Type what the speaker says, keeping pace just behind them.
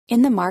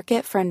In the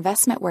market for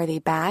investment-worthy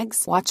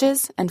bags,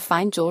 watches, and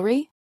fine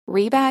jewelry,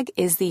 Rebag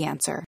is the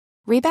answer.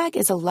 Rebag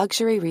is a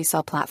luxury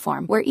resale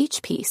platform where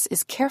each piece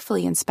is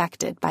carefully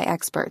inspected by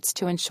experts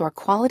to ensure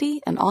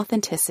quality and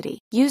authenticity.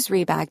 Use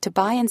Rebag to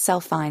buy and sell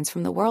finds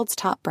from the world's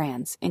top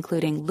brands,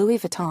 including Louis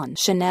Vuitton,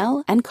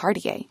 Chanel, and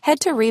Cartier.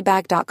 Head to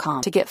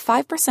Rebag.com to get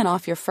 5%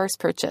 off your first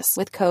purchase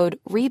with code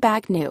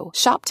REBAGNEW.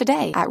 Shop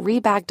today at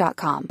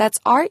Rebag.com. That's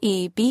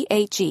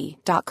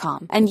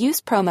REBAG.com. And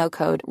use promo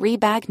code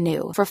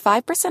REBAGNEW for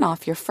 5%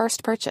 off your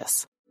first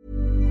purchase.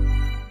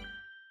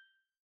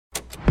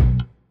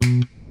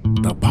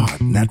 The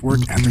Pod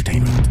Network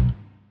Entertainment.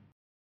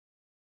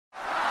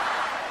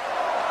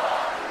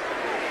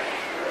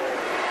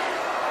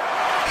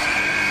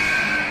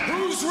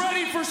 Who's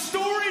ready for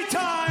story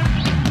time?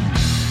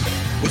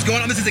 What's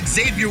going on? This is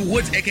Xavier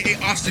Woods, aka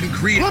Austin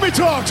Creed. Let me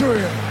talk to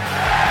you.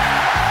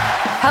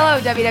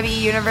 Hello,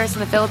 WWE Universe in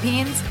the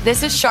Philippines.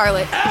 This is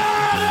Charlotte.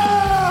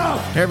 Adam!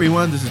 Hey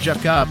everyone, this is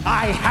Jeff Cobb.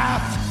 I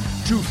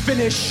have to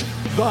finish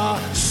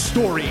the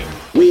story.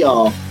 We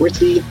are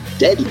pretty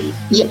deadly.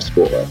 Yes,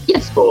 boy.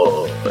 Yes,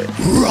 boy.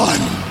 Run!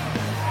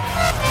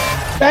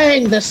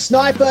 Bang! The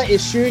sniper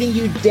is shooting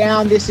you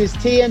down. This is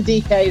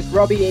TMDK's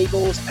Robbie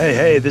Eagles.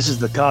 Hey, this is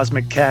the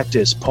Cosmic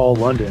Cactus, Paul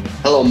London.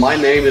 Hello, my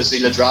name is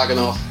Ilya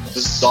Dragunov,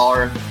 the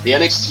Star, the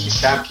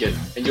NXT champion,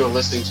 and you're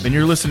listening to... And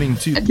you're listening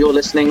to... And you're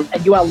listening...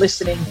 And you are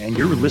listening... And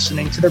you're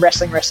listening to the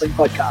Wrestling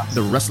Podcast.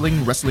 The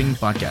Wrestling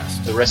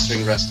Podcast. The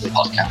Wrestling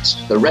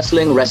Podcast. The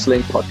Wrestling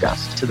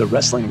Podcast. To the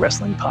Wrestling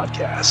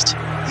Podcast.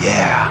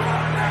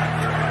 Yeah.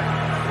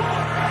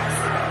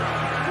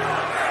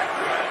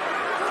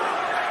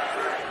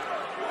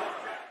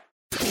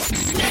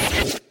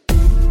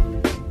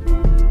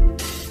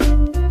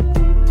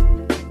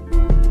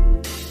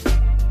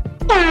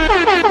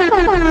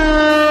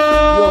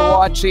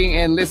 Watching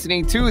and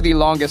listening to the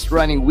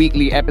longest-running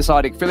weekly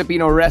episodic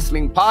Filipino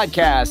wrestling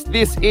podcast.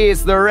 This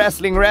is the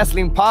Wrestling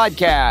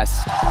Podcast.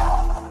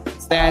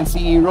 Stan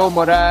C,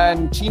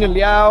 Romoran, Chino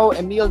Liao,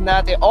 Emil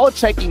Nate, all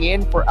checking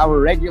in for our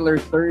regular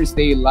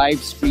Thursday live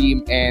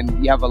stream. And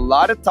we have a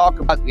lot to talk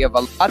about. We have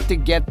a lot to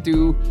get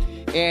to.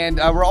 And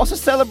we're also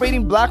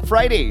celebrating Black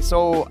Friday.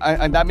 So,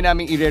 ang dami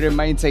namin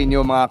i-remind sa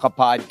inyo mga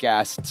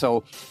kapodcast.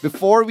 So,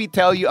 before we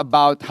tell you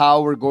about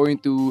how we're going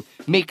to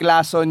make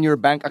lason your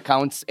bank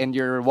accounts and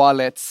your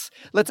wallets,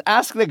 let's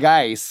ask the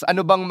guys,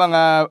 ano bang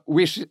mga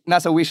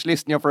nasa wish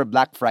list nyo for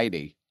Black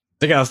Friday? I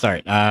think I'll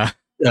start.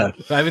 So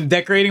I've been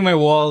decorating my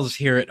walls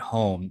here at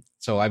home.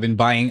 So, I've been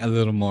buying a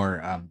little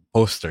more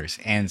posters.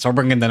 And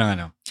sobrang ganda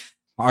ng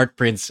art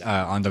prints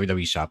on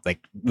WWE shop. Like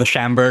the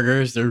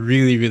Shamburgers, they're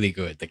really, really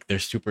good. Like they're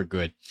super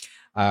good.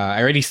 I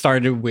already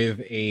started with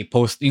a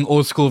yung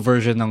old school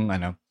version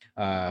ng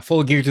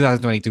Full Gear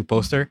 2022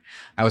 poster.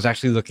 I was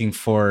actually looking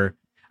to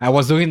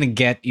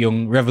get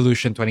yung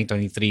Revolution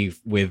 2023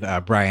 with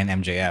Brian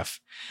MJF.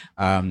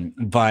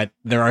 But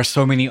there are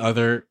so many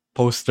other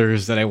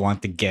posters that I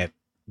want to get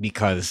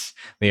because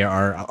they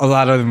are a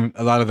lot of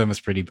them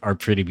are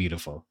pretty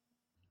beautiful.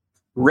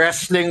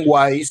 Wrestling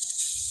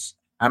wise,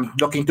 I'm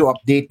looking to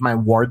update my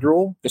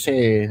wardrobe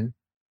kasi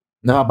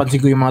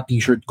napapansin ko yung mga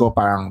t-shirt ko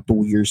parang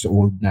 2 years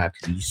old na at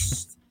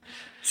least.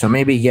 So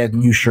maybe get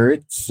new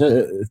shirts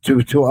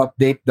to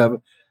update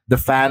the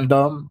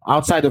fandom.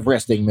 Outside of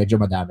wrestling, medyo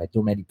madami.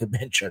 Too many to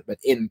mention.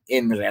 But in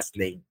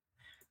wrestling,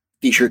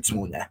 t-shirts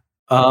muna.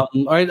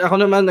 Alright,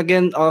 ako naman,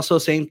 again, also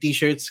same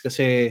t-shirts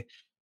kasi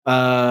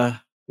ngayon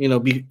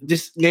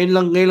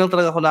lang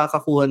talaga ako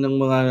nakakakuha ng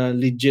mga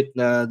legit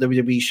na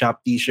WWE shop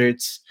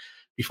t-shirts.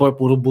 Before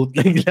puro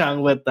bootleg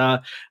lang, but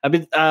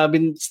I've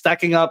been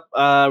stacking up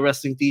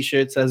wrestling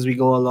t-shirts as we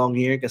go along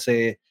here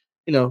kasi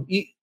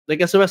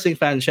like as a wrestling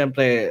fan,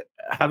 syempre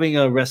having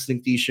a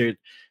wrestling t-shirt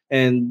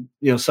and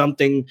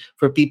something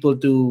for people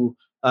to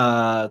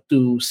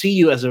see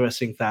you as a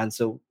wrestling fan.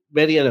 So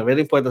very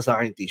important sa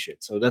akin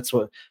t-shirt. So that's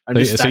what I'm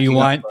just so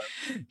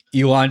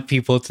you want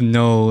people to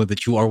know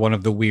that you are one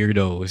of the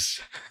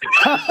weirdos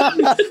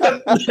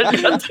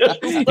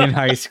in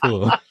high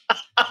school.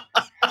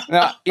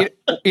 Now,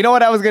 you know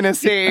what I was gonna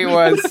say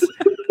was,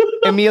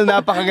 Emil,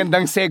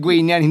 napakagandang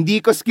segue niyan. Hindi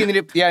ko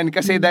skinrip yan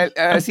kasi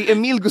si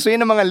Emil gusto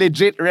niya ng mga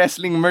legit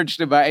wrestling merch,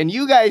 diba? And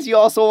you guys, you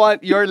also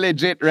want your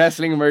legit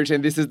wrestling merch,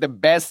 and this is the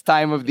best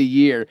time of the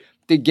year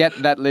to get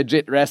that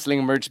legit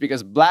wrestling merch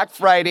because Black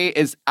Friday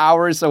is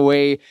hours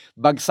away.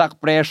 Bagsak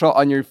presyo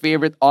on your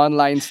favorite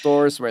online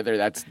stores, whether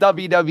that's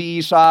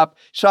WWE Shop,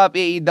 Shop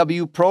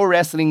AEW, Pro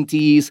Wrestling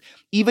Tees,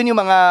 even yung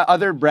mga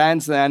other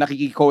brands na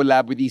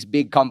nakiki-collab with these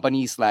big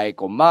companies like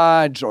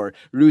Homage or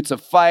Roots of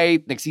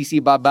Fight,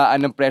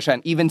 nagsisibabaan ng presyo,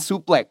 and even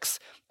Suplex,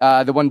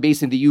 the one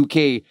based in the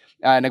UK,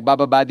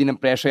 nagbababa din ng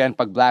presyo yan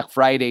pag Black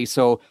Friday.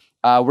 So,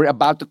 we're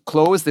about to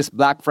close this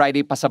Black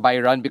Friday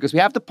pasabay run because we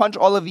have to punch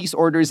all of these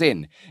orders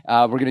in.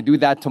 We're going to do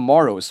that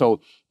tomorrow. So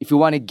if you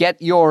want to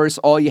get yours,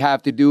 all you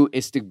have to do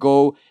is to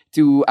go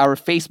to our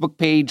Facebook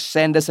page,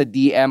 send us a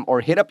DM, or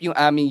hit up yung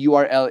aming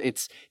URL.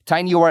 It's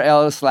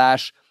tinyurl/ I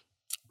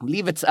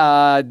believe it's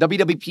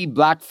WWP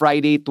Black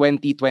Friday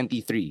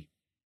 2023.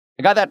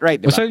 I got that right,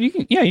 diba? So you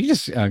can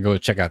just go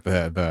check out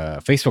the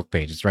Facebook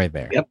page. It's right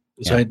there. Yep,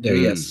 it's right there.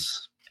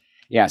 Yes.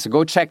 Yeah, so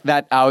go check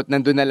that out.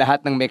 Nandun na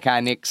lahat ng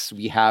mechanics.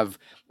 We have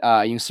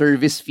yung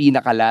service fee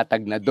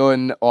nakalatag na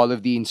dun, all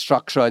of the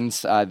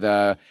instructions,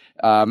 the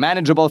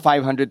manageable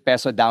 500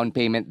 peso down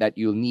payment that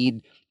you'll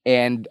need.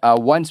 And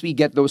once we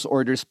get those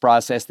orders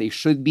processed, they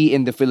should be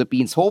in the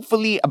Philippines,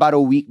 hopefully about a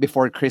week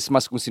before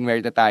Christmas kung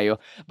sinuwerte tayo.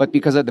 But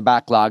because of the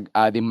backlog,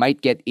 they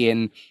might get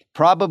in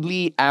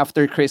probably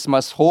after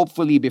Christmas,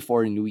 hopefully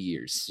before New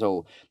Year's.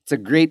 So it's a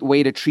great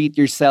way to treat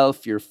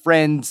yourself, your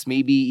friends,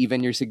 maybe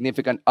even your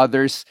significant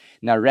others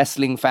na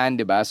wrestling fan,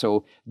 diba?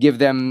 So give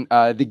them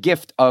the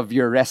gift of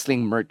your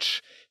wrestling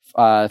merch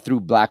through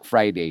Black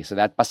Friday. So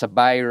that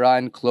pasabay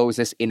run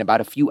closes in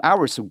about a few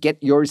hours. So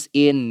get yours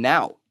in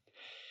now.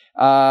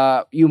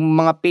 Yung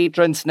mga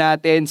patrons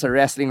natin sa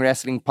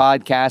Wrestling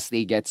Podcast,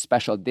 they get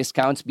special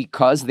discounts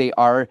because they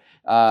are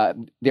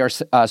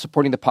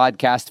supporting the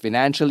podcast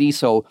financially.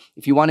 So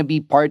if you want to be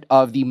part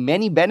of the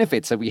many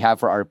benefits that we have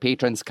for our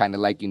patrons, kind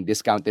of like yung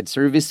discounted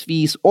service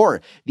fees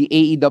or the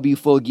AEW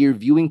Full Gear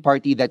viewing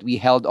party that we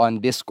held on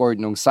Discord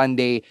nung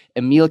Sunday,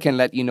 Emil can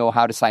let you know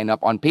how to sign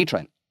up on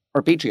Patreon.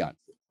 All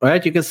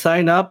right, you can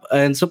sign up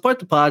and support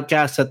the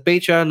podcast at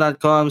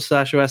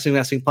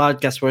patreon.com/wrestling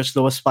podcast for as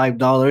low as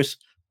 $5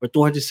 or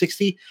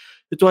 260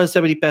 to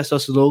 270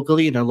 pesos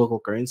locally in our local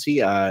currency.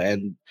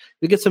 And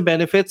you get some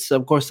benefits.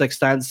 Of course, like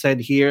Stan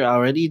said here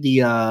already,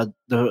 the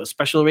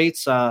special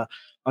rates on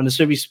the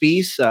service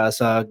fees sa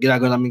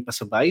ginagawa naming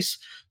pasabays.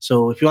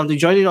 So if you want to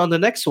join in on the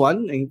next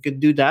one, and you can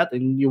do that,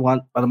 and you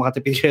want para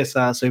makatipid kayo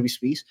sa service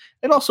fees,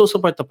 and also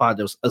support the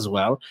pod as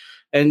well.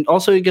 And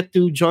also you get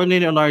to join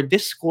in on our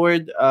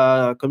Discord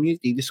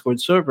community, Discord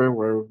server,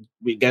 where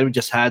we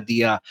just had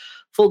the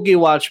Full Gear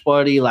Watch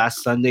Party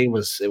last Sunday. It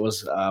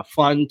was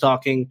fun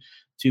talking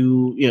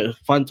to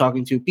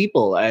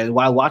people, and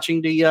while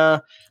watching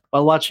the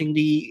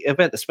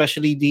event,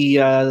 especially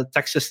the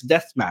Texas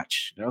Death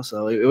Match.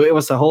 So it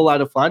was a whole lot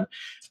of fun,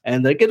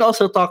 and they can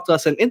also talk to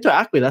us and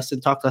interact with us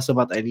and talk to us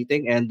about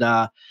anything. And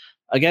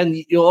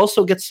again, you'll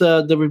also get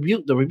the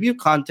review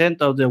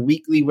content of the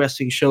weekly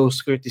wrestling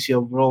shows courtesy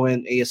of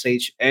Rowan,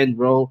 ASH, and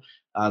Raw,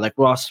 like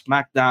Raw,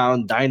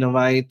 SmackDown,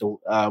 Dynamite,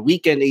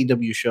 weekend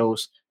AW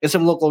shows, and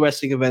some local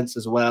wrestling events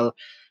as well.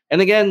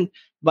 And again,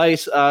 by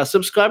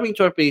subscribing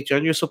to our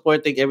Patreon, you're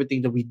supporting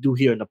everything that we do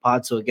here in the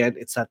pod. So again,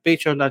 it's at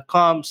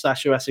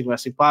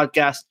patreon.com/wrestling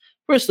podcast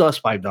for as low as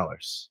 $5.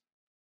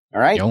 All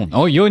right.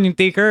 Yun yung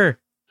taker.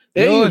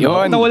 Hey,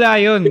 yun.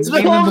 Nawala yun. It's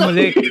been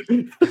bumalik.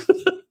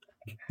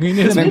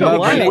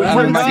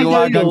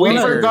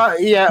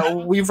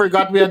 We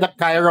forgot we had a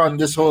Chiron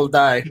this whole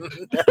time.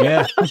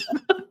 Yeah.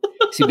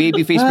 Si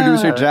babyface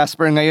producer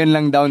Jasper ngayon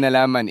lang daw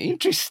nalaman.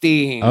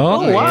 Interesting.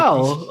 Oh,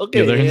 wow.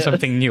 Okay. You learn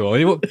something new.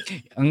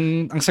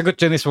 Ang sagot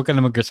dyan is huwag ka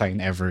na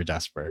mag-resign ever,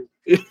 Jasper.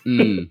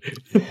 All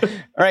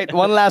right,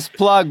 one last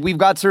plug. We've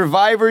got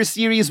Survivor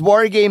Series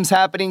WarGames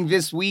happening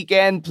this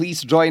weekend.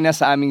 Please join us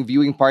sa aming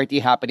viewing party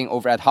happening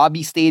over at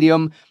Hobby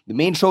Stadium. The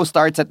main show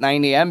starts at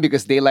 9 a.m.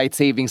 because daylight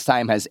savings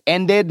time has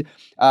ended.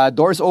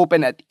 Doors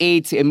open at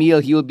 8. Si Emil,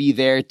 he'll be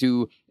there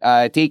to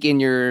take in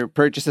your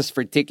purchases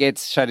for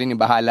tickets. Siya rin yung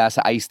bahala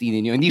sa iced tea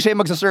ninyo. Hindi siya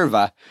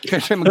magsaserve,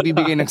 siya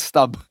magbibigay ng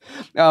stub.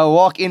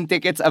 Walk-in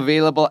tickets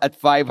available at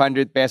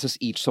 500 pesos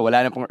each. So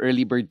wala na pong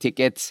early bird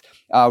tickets.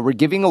 We're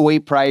giving away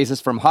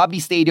prizes from Hobby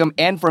Stadium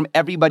and from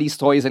Everybody's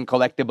Toys and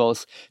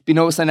Collectibles.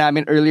 Pinost na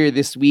namin earlier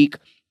this week.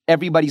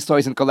 Everybody's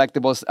Toys and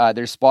Collectibles,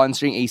 they're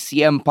sponsoring a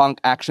CM Punk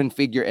action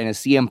figure and a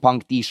CM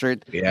Punk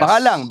t-shirt. Yes.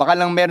 Baka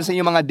lang meron sa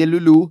inyo mga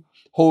delulu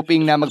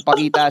hoping na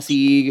magpakita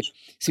si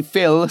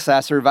Phil sa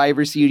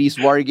Survivor Series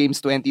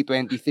WarGames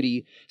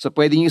 2023. So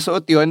pwede nyo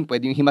suot yun,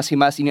 pwede nyo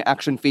himas-himasin yung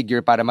action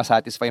figure para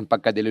masatisfy yung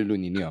pagkadelulu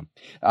ninyo.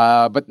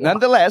 But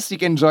nonetheless, you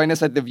can join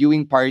us at the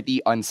viewing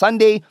party on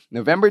Sunday,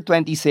 November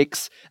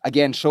 26.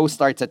 Again, show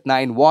starts at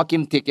 9.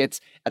 Walk-in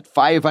tickets at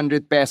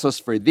 500 pesos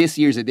for this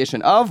year's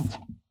edition of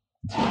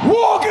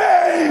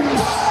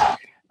WarGames!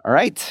 All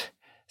right.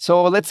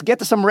 So let's get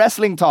to some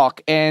wrestling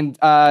talk and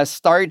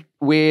start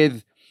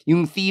with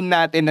yung theme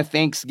natin na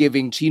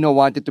Thanksgiving. Chino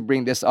wanted to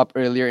bring this up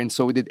earlier and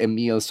so did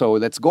Emil. So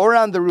let's go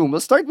around the room. We'll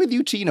start with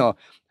you, Chino,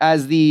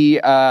 as the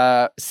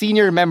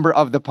senior member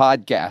of the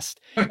podcast.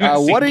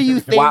 What are you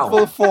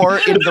thankful for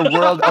in the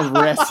world of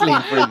wrestling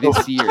for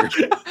this year?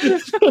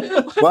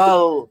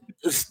 Well,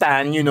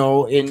 Stan,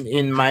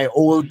 in my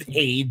old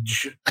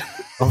age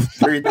of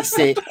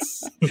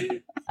 36,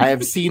 I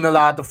have seen a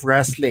lot of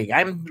wrestling.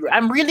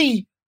 I'm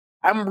really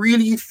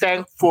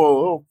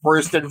thankful,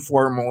 first and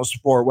foremost,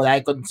 for what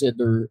I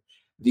consider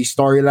the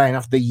storyline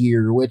of the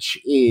year, which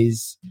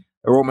is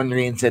Roman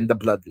Reigns and the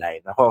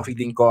Bloodline. Ako,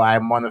 feeling ko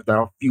I'm one of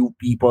the few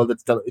people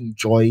that still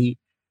enjoy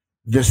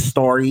the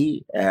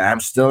story. I'm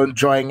still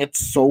enjoying it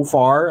so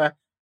far.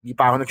 Hindi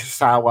pa ako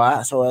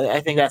nagsasawa. So I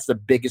think that's the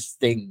biggest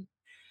thing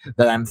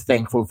that I'm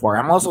thankful for.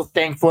 I'm also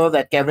thankful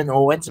that Kevin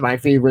Owens, my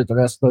favorite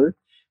wrestler,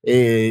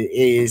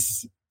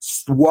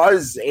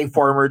 was a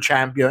former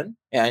champion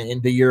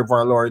in the year of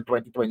our Lord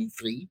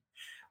 2023.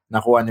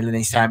 nakuha nila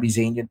ni Sami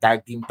Zayn yung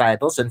tag team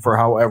titles, and for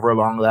however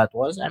long that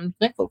was, I'm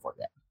thankful for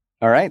that.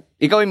 All right.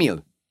 Ikaw, Emil.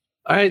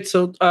 All right,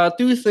 so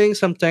two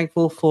things I'm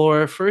thankful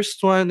for.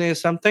 First one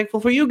is I'm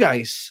thankful for you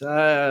guys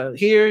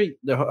here,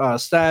 the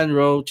Stan,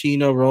 Ro,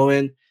 Chino,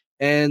 Rowan,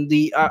 and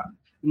the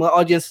mga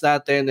audience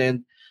natin,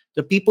 and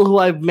the people who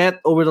I've met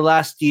over the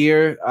last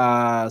year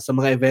sa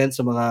mga events,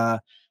 sa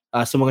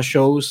mga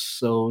shows.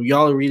 So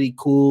y'all are really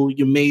cool.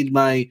 You made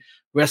my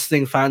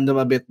wrestling fandom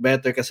a bit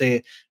better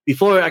kasi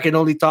before I can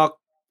only talk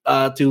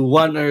to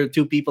one or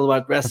two people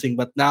about wrestling,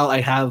 but now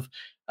I have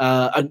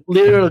a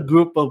literal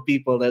group of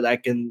people that I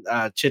can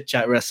chit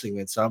chat wrestling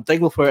with. So I'm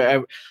thankful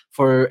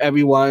for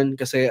everyone.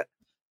 Because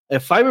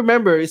if I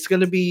remember, it's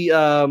gonna be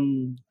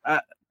I'm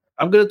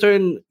gonna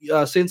turn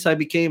since I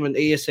became an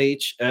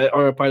ASH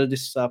or a part of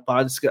this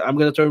pod. I'm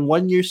gonna turn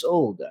 1 year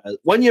old.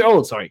 1 year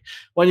old, sorry,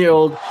 1 year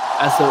old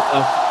as a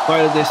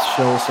part of this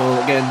show. So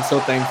again,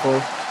 so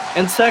thankful.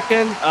 And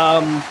second,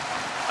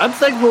 I'm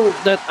thankful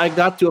that I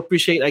got to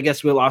appreciate, I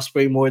guess, Will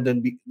Ospreay more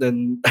than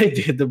I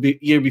did the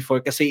year before,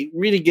 because he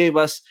really gave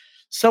us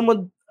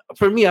someone,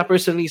 for me,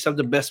 personally, some of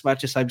the best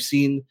matches I've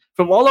seen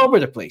from all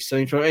over the place.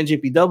 So from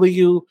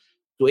NJPW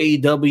to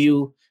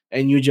AEW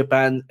and New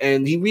Japan,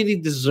 and he really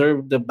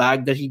deserved the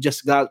bag that he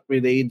just got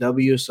with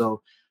AEW.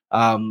 So,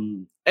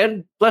 and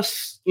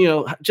plus,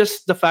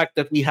 just the fact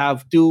that we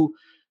have two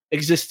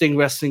existing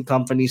wrestling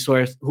companies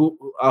who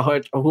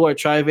are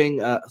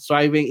thriving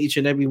each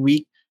and every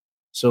week.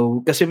 So,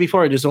 because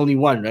before there's only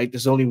one, right?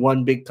 There's only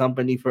one big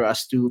company for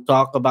us to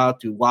talk about,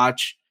 to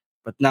watch.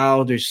 But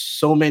now there's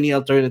so many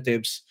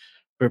alternatives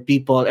for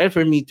people and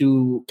for me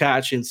to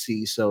catch and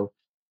see. So,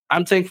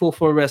 I'm thankful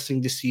for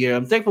wrestling this year.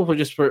 I'm thankful for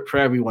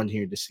everyone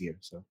here this year.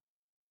 So,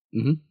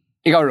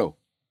 Ikaw, Ro.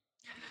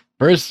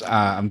 First,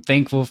 I'm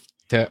thankful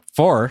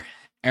for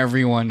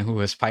everyone who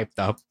has piped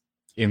up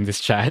in this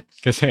chat.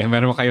 Kasi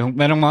merong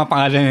mga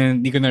pangalan na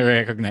hindi ko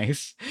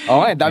na-recognize.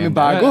 Okay, daming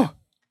bago.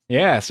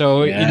 Yeah,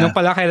 so yun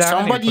pala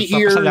kailangan somebody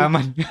here.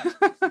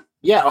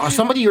 Yeah,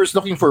 somebody here is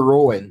looking for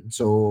Rowan.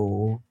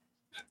 So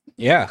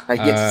yeah, I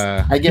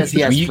guess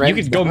he has friends.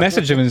 You could go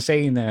message him and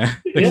say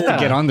to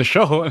get on the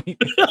show.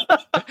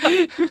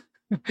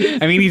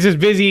 I mean, he's just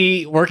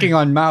busy working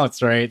on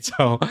mounts, right?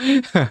 So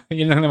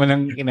yun lang naman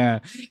ang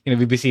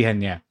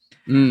kinabibisihan niya.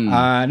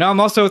 No,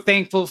 I'm also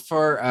thankful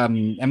for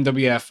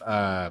MWF.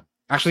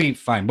 Actually,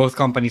 fine. Both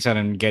companies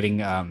are getting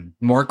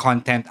more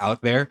content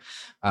out there.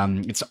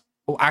 It's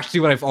actually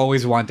what I've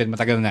always wanted.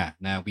 Matagal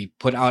na we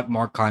put out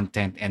more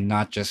content and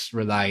not just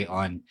rely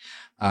on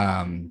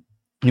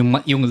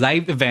yung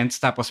live events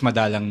tapos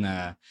madalang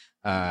na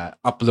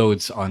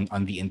uploads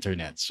on the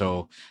internet.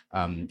 So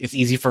it's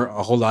easy for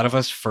a whole lot of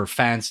us, for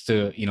fans,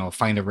 to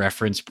find a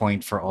reference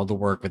point for all the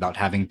work without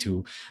having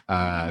to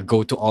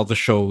go to all the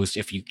shows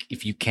if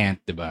you can't,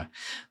 diba?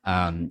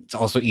 It's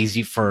also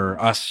easy for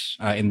us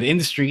in the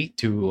industry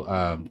to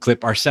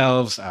clip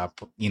ourselves,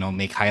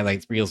 make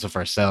highlight reels of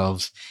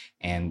ourselves,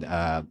 and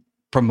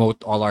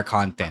promote all our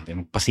content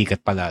and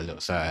pasikat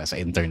palalo sa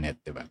internet,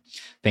 diba?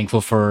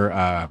 Thankful for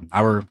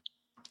our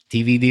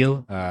TV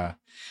deal.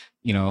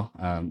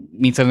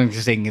 Minsan lang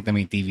saying that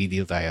may TV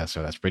deal tayo,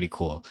 so that's pretty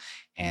cool.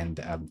 And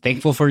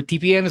thankful for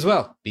TPN as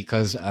well,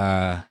 because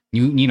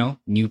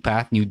new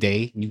path, new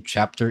day, new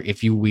chapter,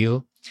 if you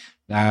will.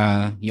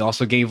 He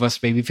also gave us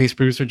babyface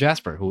producer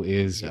Jasper, who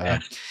is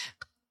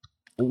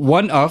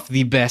one of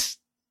the best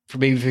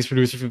babyface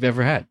producers we've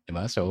ever had.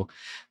 Diba? So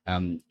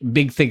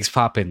big things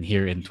popping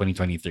here in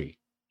 2023.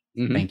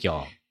 Thank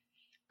y'all.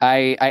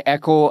 I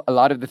echo a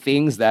lot of the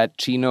things that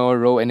Chino,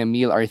 Ro, and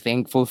Emil are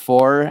thankful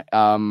for.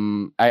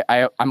 I'm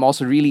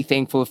also really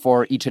thankful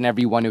for each and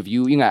every one of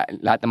you. Yung nga,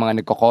 lahat ng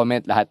mga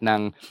nagko-comment, lahat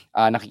ng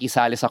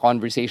nakikisali sa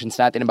conversations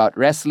natin about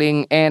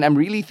wrestling. And I'm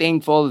really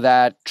thankful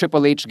that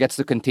Triple H gets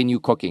to continue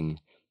cooking,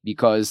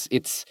 because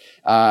it's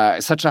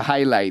such a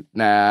highlight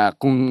na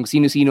kung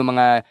sino-sino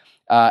mga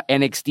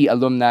NXT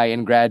alumni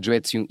and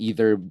graduates yung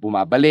either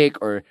bumabalik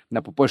or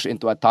napupush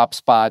into a top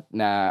spot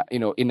na,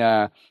 in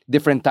a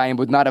different time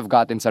would not have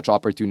gotten such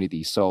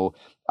opportunities. So,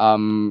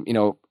 I'm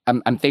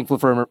thankful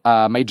for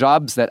my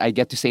jobs, that I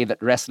get to say that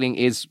wrestling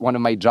is one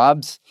of my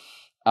jobs.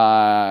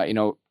 Just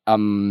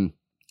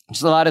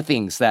a lot of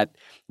things that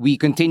we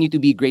continue to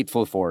be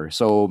grateful for.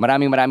 So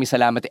maraming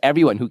salamat to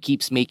everyone who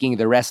keeps making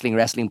the Wrestling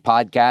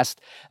podcast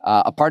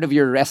a part of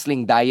your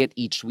wrestling diet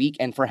each week,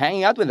 and for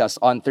hanging out with us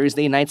on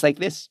Thursday nights like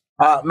this.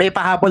 May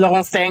pahabol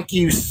akong thank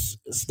yous,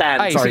 Stan.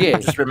 Ay, sorry, sige. I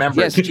just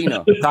remembered. Yes,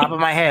 Chino. Top of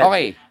my head.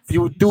 Okay.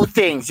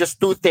 Just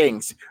two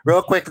things.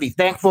 Real quickly.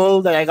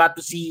 Thankful that I got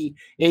to see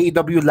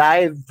AEW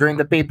live during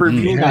the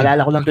pay-per-view.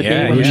 Naalala ko lang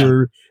today when we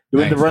were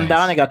doing the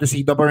rundown. I got to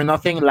see Double or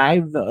Nothing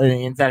live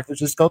in San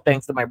Francisco,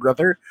 thanks to my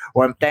brother,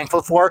 who I'm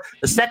thankful for.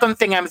 The second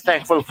thing I'm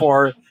thankful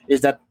for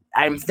is that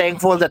I'm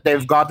thankful that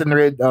they've gotten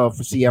rid of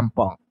CM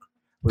Punk.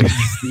 We'll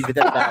just leave it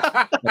at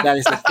that. That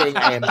is the thing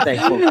I am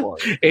thankful for.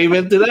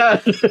 Amen to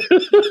that.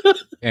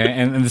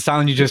 And the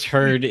sound you just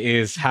heard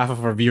is half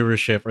of our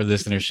viewership or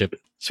listenership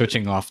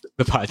switching off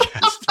the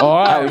podcast.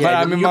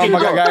 Maraming mga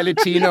magagalit,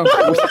 Chino.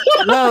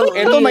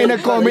 Ito, may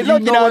nag-comment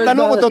lang.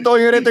 Tinatanong kung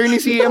totoo yung return ni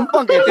CM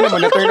Punk. Ito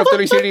naman, na-turn off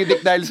tuloy si Riddick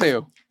dahil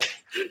sa'yo.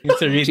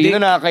 Chino,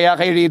 nakakaya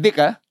kay Riddick,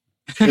 ha?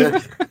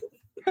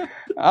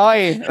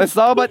 Okay, let's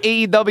talk about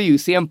AEW,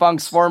 CM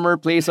Punk's former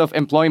place of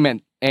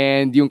employment,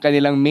 and yung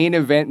kanilang main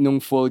event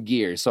nung Full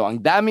Gear. So, ang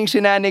daming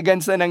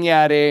shenanigans na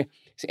nangyari.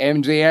 Si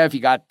MJF, he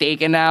got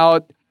taken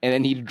out, and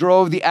then he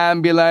drove the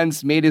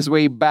ambulance, made his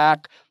way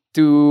back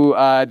to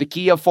the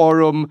Kia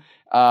Forum.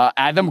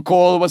 Adam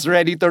Cole was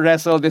ready to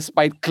wrestle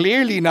despite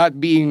clearly not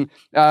being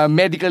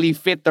medically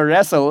fit to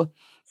wrestle.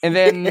 And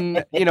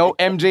then,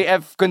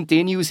 MJF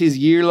continues his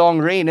year-long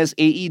reign as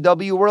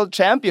AEW World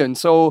Champion.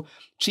 So,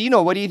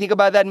 Chino, what do you think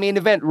about that main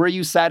event? Were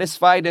you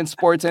satisfied and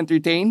sports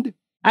entertained?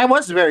 I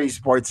was very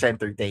sports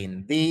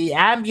entertained. The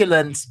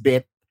ambulance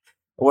bit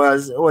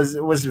was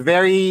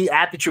very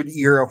attitude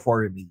era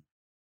for me.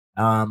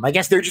 I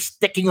guess they're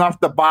just ticking off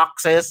the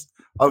boxes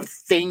of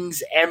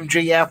things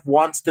MJF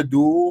wants to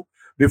do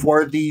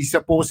before the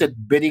supposed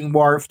bidding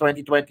war of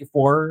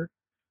 2024.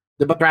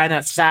 Diba, trying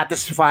to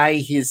satisfy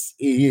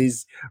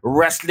his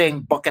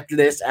wrestling bucket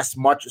list as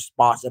much as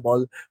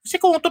possible. Kasi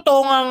kung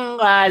totoong ang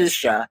alis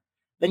siya,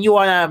 then you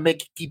wanna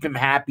keep him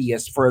happy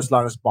for as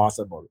long as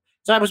possible.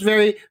 So I was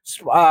very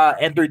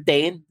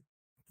entertained.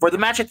 For the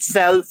match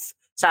itself,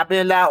 sabi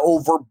nila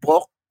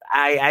overbooked.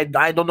 I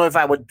don't know if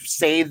I would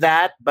say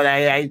that, but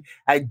I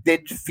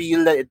did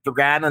feel that it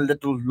ran a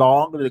little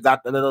long. It got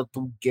a little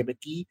too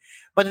gimmicky,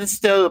 but it's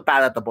still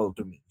palatable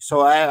to me.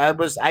 So I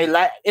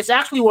like. It's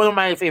actually one of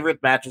my favorite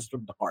matches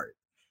from the card.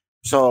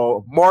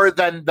 So more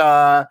than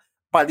the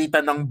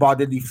palitan ng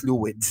bodily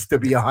fluids, to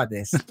be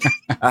honest.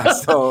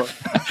 So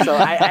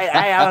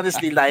I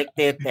honestly liked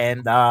it,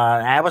 and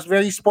I was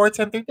very sports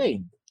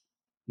entertained.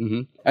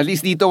 Mm-hmm. At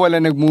least dito wala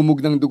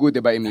nagmumug ng dugo,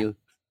 diba, Emil?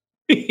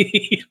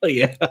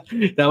 Yeah,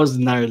 that was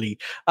gnarly.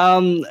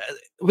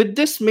 With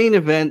this main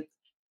event,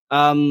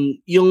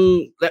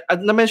 yung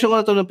na-mention ko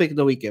na ito ng pick of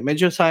the week,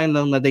 medyo sayang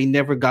lang na they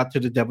never got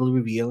to the double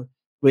reveal,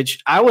 which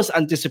I was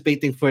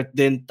anticipating for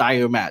the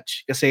entire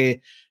match.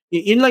 Kasi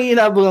yun lang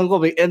inabugan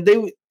ko, and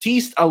they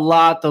teased a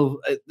lot of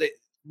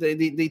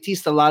they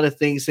teased a lot of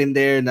things in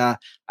there. Na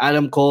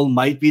Adam Cole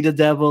might be the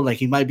devil, like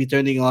he might be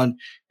turning on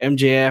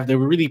MJF. They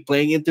were really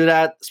playing into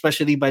that,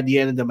 especially by the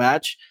end of the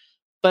match.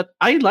 But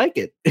I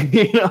like it,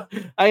 madaming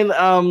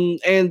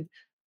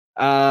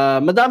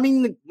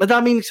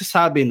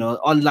nagsasabi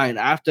online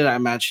after that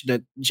match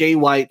that Jay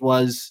White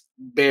was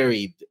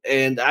buried,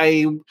 and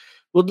I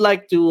would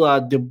like to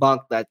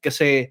debunk that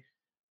kasi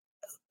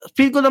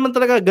feel ko naman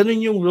talaga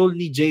ganun yung role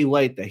ni Jay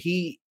White.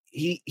 He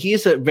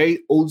is a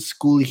very old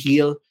school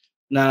heel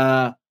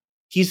na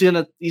he's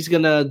gonna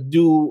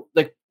do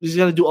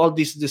all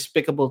these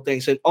despicable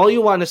things, and all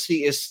you want to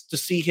see is to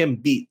see him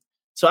beat.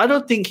 So I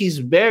don't think he's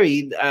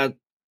buried.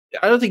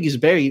 I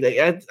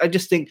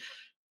just think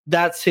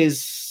that's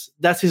his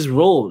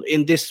role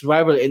in this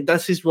rivalry, and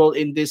that's his role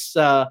in this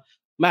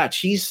match.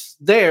 He's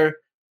there,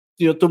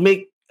 to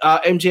make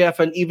MJF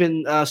an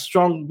even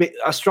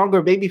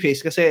stronger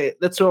babyface. Kasi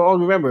let's all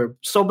remember,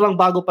 sobrang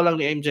bago pa lang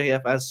ni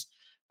MJF as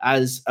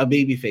a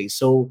babyface.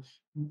 So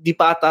di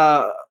pa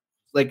ata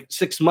like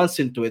 6 months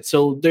into it.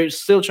 So they're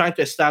still trying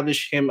to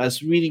establish him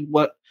as really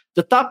what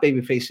the top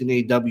babyface in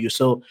AEW.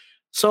 So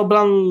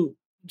sobrang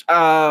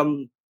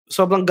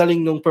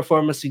galing nung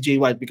performance ni Jay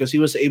White because he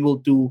was able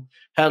to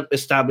help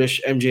establish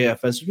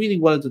MJF as really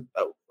one of the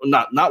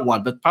not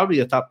one, but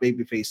probably a top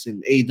babyface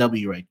in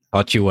AEW right now.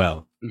 Taught you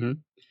well. Mm-hmm.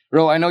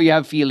 Ro, I know you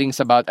have feelings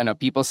about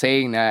people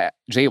saying that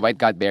Jay White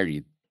got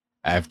buried.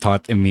 I've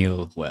taught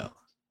Emil well.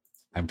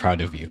 I'm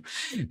proud of you.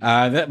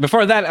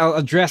 Before that, I'll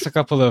address a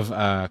couple of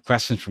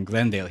questions from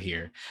Glendale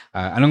here.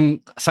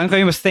 Saan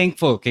kayo mas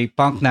thankful? Kay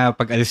Punk na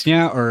pag-alis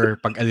niya or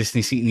pag-alis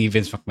ni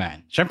Vince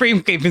McMahon? Siyempre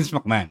yung kay Vince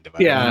McMahon, diba?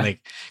 Yeah.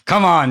 Like,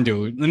 come on,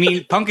 dude. I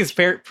mean, Punk is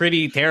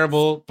pretty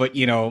terrible, but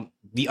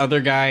the other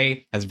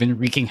guy has been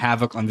wreaking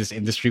havoc on this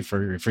industry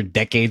for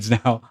decades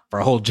now, for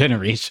a whole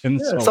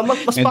generation. Yeah, so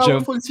mas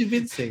powerful si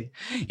Vince eh.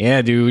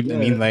 Yeah, dude. Yeah. I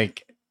mean,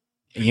 like,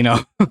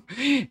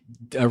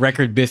 a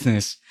record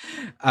business.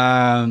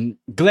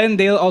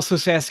 Glendale also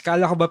says,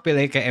 kala ko ba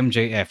pili kay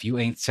MJF? You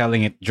ain't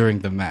selling it during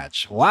the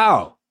match.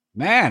 Wow,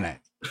 man.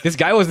 This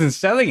guy wasn't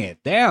selling it.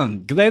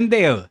 Damn,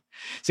 Glendale.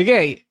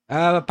 Sige,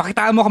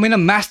 pakitaan mo kami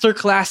ng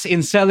masterclass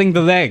in selling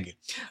the leg.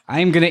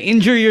 I'm gonna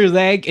injure your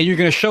leg and you're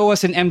gonna show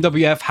us in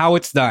MWF how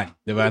it's done.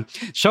 Diba?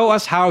 Show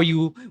us how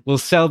you will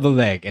sell the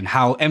leg and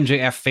how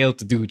MJF failed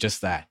to do just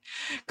that.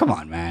 Come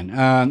on,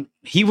 man.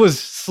 He was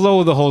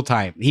slow the whole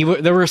time.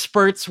 There were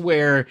spurts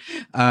where,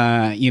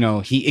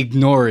 he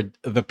ignored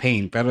the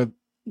pain. But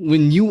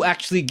when you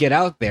actually get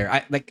out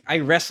there, I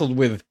wrestled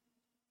with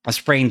a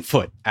sprained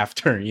foot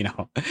after,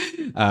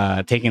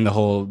 taking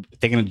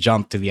a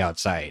jump to the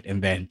outside.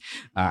 And then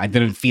I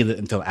didn't feel it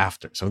until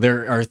after. So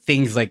there are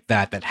things like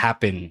that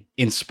happen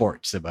in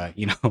sports, diba?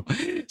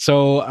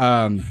 So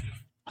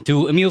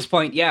to Emil's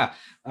point, yeah,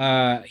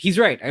 he's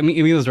right. I mean,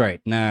 Emil's right.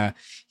 Na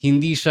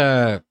hindi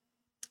siya,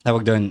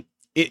 tawag doon,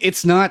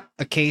 it's not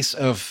a case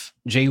of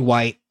Jay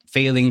White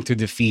failing to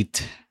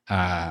defeat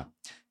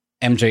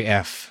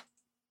MJF.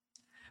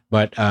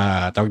 But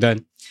tawag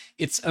doon,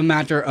 it's a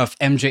matter of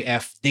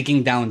MJF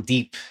digging down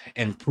deep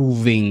and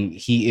proving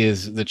he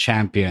is the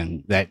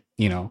champion that,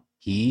 you know,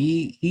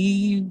 he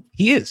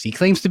is. He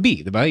claims to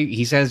be. Diba?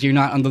 He says you're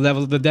not on the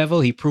level of the devil.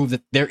 He proved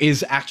that there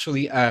is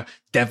actually a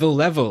devil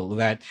level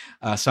that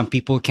some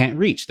people can't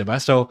reach.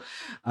 Diba? So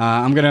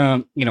I'm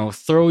gonna, you know,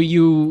 throw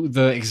you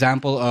the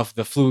example of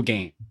the flu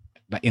game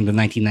in the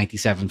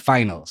 1997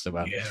 finals.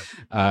 Diba?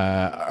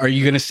 Are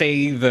you gonna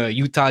say the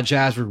Utah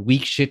Jazz were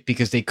weak shit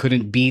because they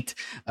couldn't beat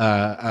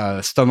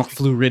stomach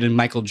flu-ridden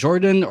Michael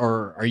Jordan,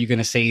 or are you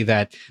gonna say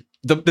that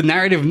the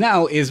narrative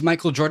now is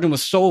Michael Jordan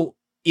was so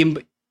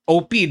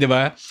OP,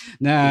 diba?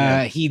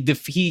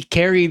 He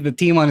carried the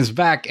team on his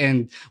back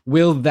and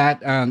willed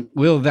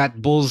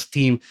that Bulls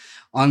team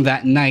on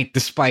that night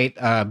despite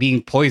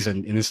being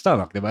poisoned in his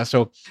stomach, diba?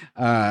 So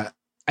I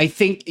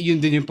think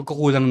yun din yung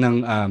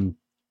pagkukulang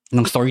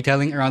ng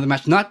storytelling around the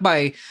match, not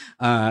by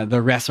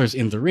the wrestlers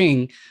in the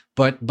ring,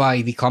 but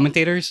by the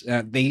commentators.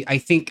 I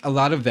think a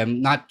lot of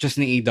them, not just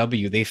in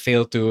AEW, they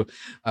fail to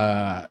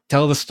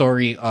tell the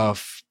story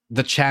of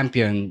the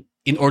champion.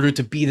 In order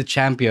to be the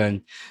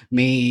champion,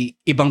 may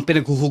ibang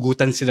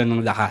pinaghuhugutan sila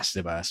ng lakas,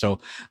 diba? So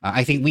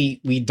I think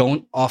we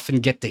don't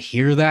often get to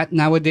hear that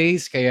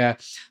nowadays. Kaya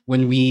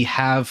when we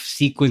have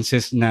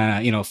sequences na,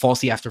 you know,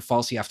 falsy after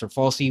falsy after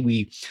falsy,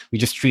 we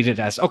just treat it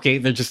as, okay,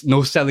 they're just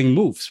no selling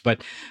moves.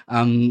 But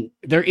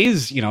there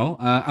is, you know,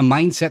 a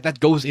mindset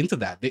that goes into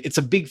that. It's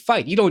a big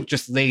fight. You don't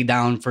just lay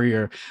down for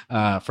your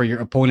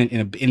opponent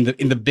in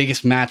the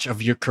biggest match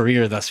of your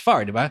career thus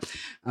far, diba?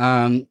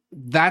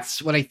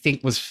 That's what I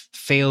think was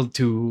failed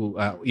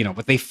to, you know,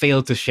 what they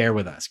failed to share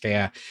with us.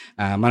 Kaya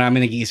marami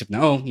nag-iisip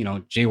na, oh, you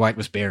know, Jay White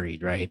was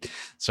buried, right?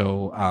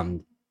 So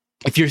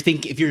if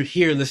you're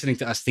here listening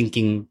to us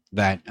thinking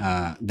that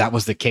that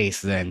was the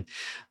case, then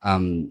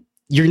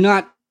you're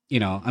not, you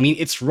know, I mean,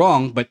 it's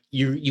wrong, but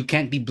you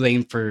can't be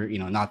blamed for, you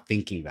know, not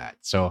thinking that.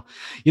 So,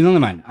 you know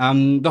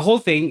naman, the whole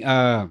thing,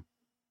 the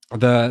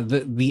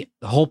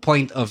whole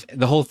point of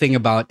the whole thing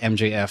about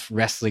MJF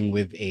wrestling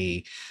with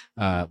the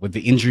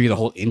injury, the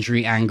whole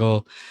injury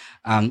angle,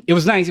 it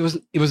was nice.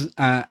 It was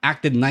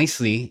acted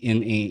nicely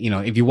in a, you know,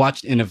 if you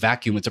watch in a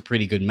vacuum, it's a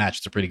pretty good match.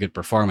 It's a pretty good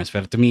performance.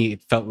 But to me,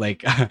 it felt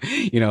like,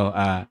 you know,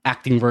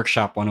 acting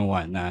workshop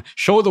 101.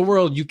 Show the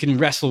world you can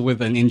wrestle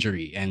with an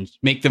injury and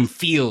make them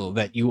feel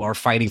that you are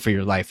fighting for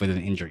your life with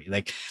an injury.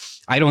 Like,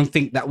 I don't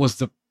think that was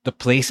the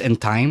place and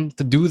time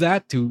to do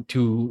that, to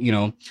you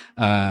know,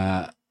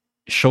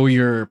 show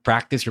your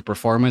practice, your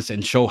performance,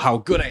 and show how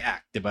good I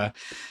act, diba?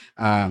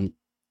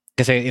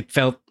 Because it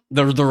felt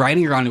the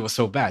writing around it was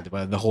so bad.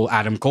 Diba? The whole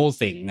Adam Cole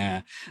thing.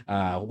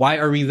 Why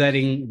are we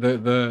letting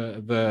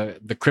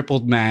the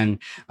crippled man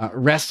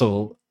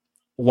wrestle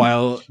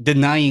while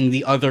denying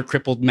the other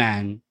crippled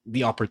man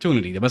the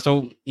opportunity? But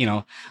so, you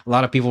know, a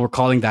lot of people were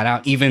calling that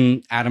out.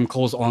 Even Adam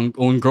Cole's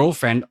own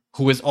girlfriend,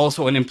 who is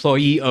also an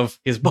employee of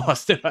his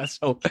boss.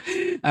 So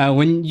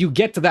when you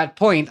get to that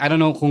point, I don't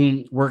know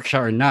kung work siya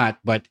or not,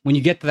 but when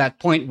you get to that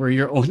point where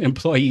your own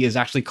employee is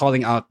actually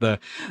calling out the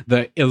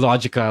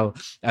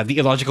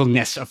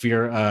illogicalness of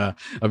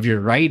your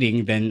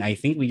writing, then I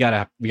think we got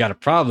a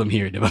problem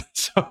here. Diba?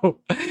 So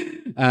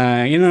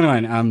you know,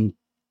 man,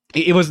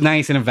 it was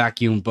nice in a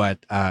vacuum,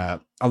 but a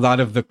lot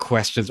of the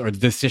questions or the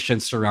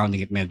decisions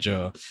surrounding it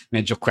medyo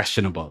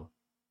questionable.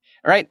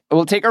 All right,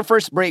 we'll take our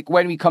first break.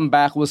 When we come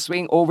back, we'll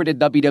swing over to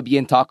WWE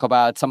and talk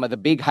about some of the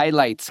big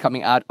highlights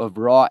coming out of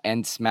Raw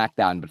and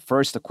SmackDown. But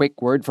first, a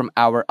quick word from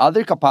our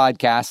other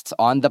podcasts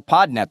on the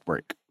Pod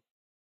Network.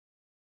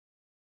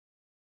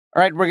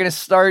 All right, we're going to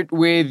start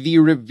with the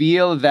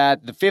reveal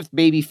that the fifth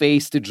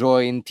babyface to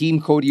join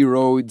Team Cody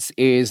Rhodes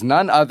is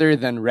none other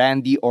than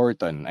Randy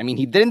Orton. I mean,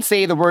 he didn't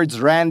say the words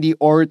Randy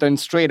Orton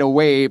straight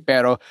away,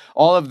 pero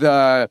all of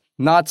the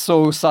not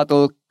so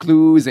subtle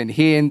clues and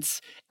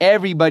hints,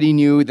 everybody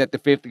knew that the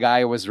fifth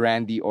guy was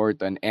Randy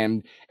Orton.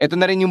 And ito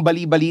na rin yung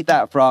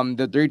bali-balita from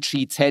the dirt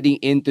sheets heading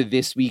into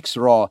this week's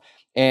Raw.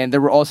 And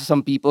there were also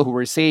some people who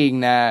were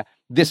saying na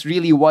this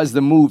really was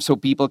the move so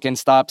people can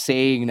stop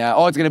saying na,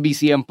 oh, it's going to be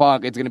CM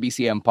Punk, it's going to be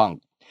CM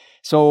Punk.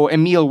 So,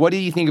 Emil, what do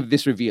you think of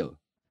this reveal?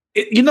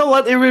 You know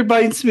what? It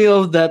reminds me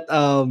of that,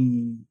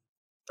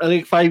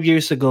 like 5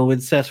 years ago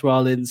when Seth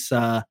Rollins,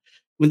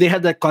 when they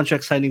had that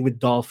contract signing with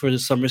Dolph for the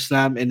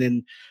SummerSlam, and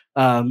then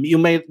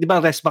yung may, di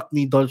ba, rest back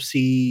ni Dolph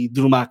si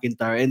Drew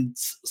McIntyre, and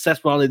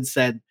Seth Rollins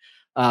said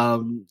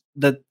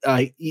that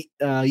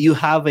you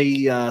have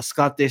a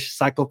Scottish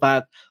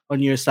psychopath on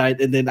your side,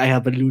 and then I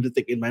have a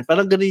lunatic in mind.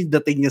 Parang ganun yung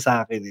dating niya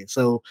sa akin eh.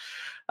 So,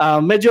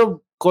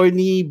 medyo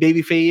corny,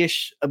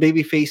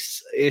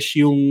 babyface-ish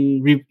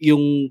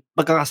yung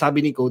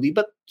pagkakasabi ni Cody.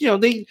 But,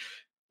 they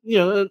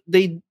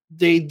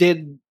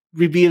did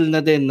reveal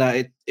na din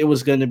na it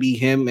was gonna be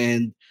him,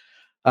 and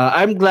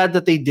I'm glad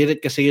that they did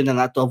it kasi yun na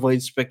nga, to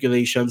avoid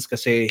speculations,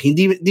 kasi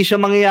hindi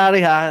siya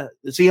mangyayari ha.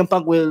 CM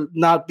Punk will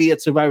not be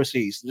at Survivor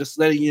Series. Just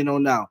letting you know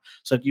now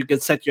so that you can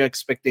set your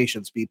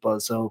expectations, people.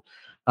 So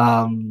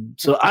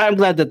So I'm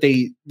glad that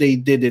they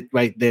did it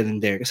right then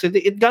and there. So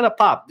it got a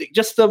pop.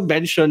 Just the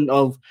mention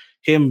of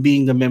him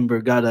being the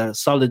member got a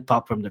solid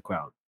pop from the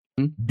crowd.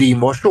 Di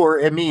mo sure,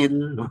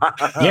 Emil.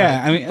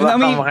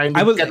 Yeah,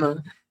 I was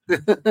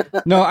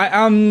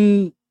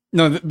no,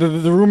 no,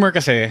 the rumor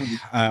kasi,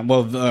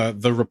 well,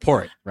 the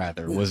report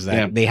rather was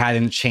that they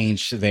hadn't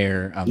changed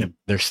their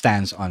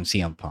stance on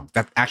CM Punk.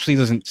 That actually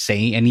doesn't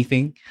say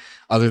anything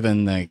other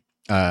than like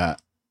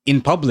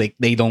in public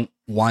they don't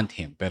want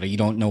him, but you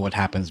don't know what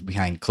happens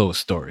behind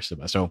closed doors.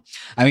 Diba? So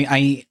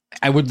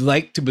I would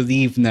like to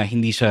believe na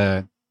hindi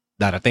siya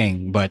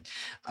darating, but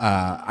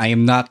I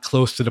am not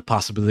close to the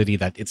possibility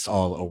that it's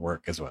all a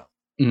work as well.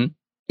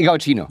 Ikaw,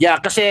 Chino. Yeah,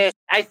 kasi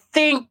I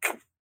think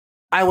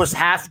I was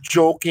half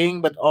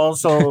joking, but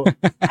also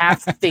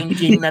half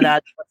thinking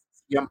that was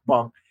CM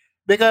Punk.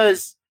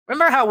 Because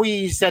remember how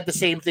we said the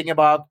same thing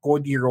about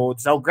Cody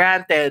Rhodes? Now,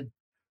 granted,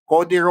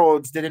 Cody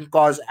Rhodes didn't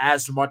cause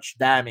as much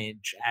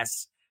damage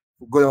as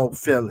good old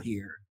Phil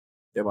here.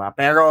 Diba?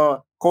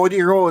 Pero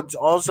Cody Rhodes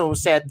also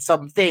said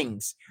some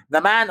things.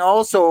 The man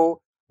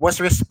also was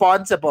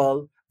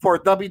responsible for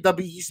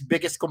WWE's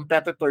biggest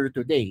competitor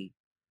today,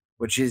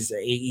 which is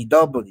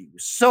AEW.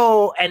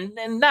 So, and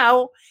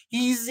now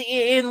he's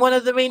in one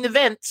of the main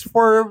events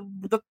for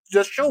the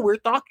show we're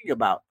talking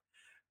about.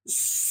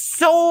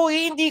 So,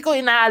 hindi ko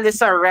inaalis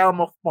sa realm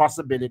of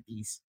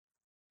possibilities.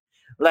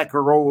 Like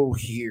Raw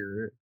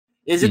here.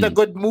 Is it a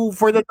good move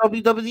for the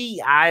WWE?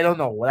 I don't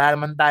know. Wala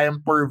naman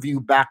tayong purview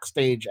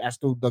backstage as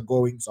to the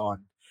goings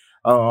on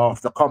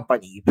of the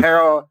company.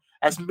 Pero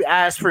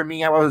as for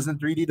me, I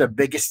wasn't really the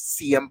biggest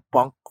CM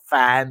Punk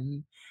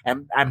fan.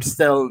 And I'm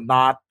still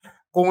not.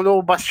 Kung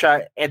ano ba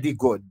siya, edi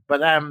good.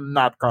 But I'm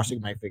not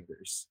crossing my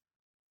fingers.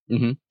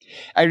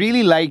 I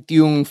really liked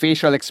yung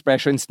facial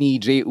expressions ni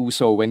Jey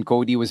Uso when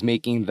Cody was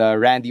making the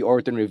Randy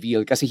Orton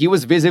reveal kasi he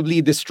was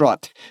visibly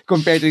distraught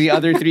compared to the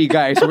other three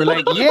guys who were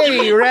like,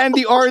 yay,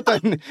 Randy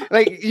Orton!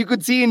 Like, you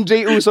could see in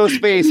Jey Uso's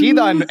face, he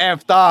done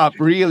effed up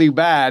really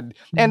bad.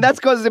 And that's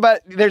because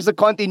there's a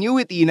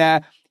continuity na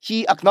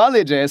he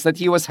acknowledges that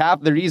he was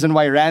half the reason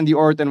why Randy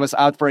Orton was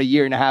out for a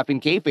year and a half in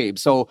kayfabe.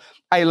 So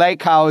I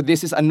like how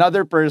this is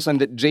another person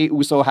that Jey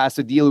Uso has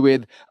to deal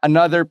with,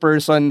 another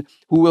person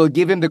who will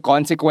give him the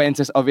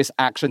consequences of his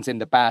actions in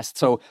the past.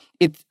 So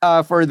it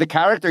for the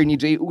character ni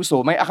Jey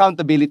Uso, may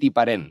accountability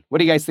pa rin. What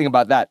do you guys think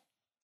about that?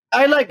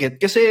 I like it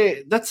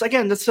kasi that's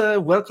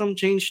a welcome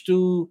change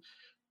to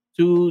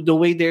the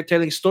way they're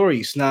telling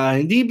stories. Na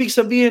hindi ibig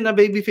sabihin na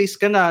babyface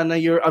ka na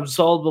you're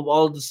absolved of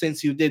all the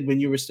sins you did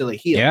when you were still a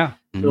heel. Yeah.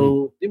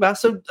 So, diba?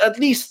 So at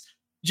least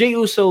Jey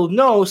Uso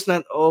knows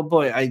that, oh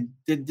boy, I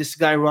did this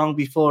guy wrong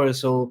before,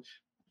 so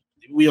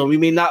we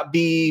may not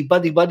be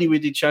buddy-buddy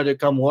with each other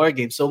come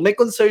WarGames. So may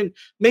concern,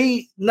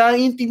 may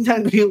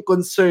naiintindihan ko yung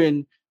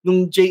concern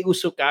nung Jey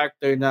Uso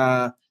character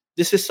na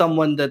this is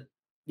someone that,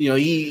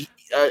 he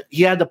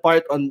had a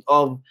part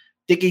of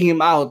taking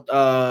him out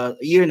a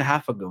year and a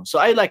half ago. So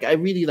I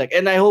really like,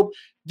 and I hope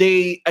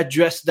they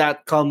address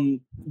that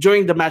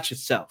during the match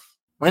itself.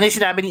 When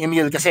sinabi ni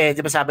Emil kasi, di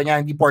ba sabi niya,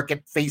 hindi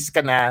porket face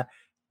ka na,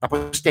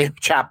 tapos yung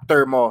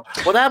chapter mo.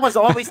 Well, that was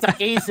always the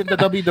case in the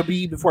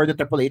WWE before the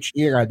Triple H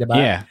era, di ba?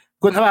 Yeah.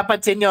 Kung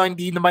napapansin nyo,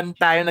 hindi naman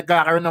tayo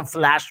nagkakaroon ng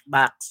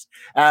flashbacks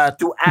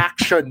to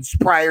actions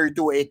prior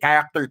to a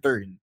character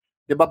turn.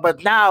 Di ba?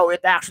 But now, it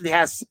actually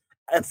has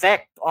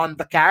effect on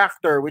the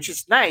character, which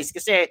is nice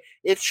kasi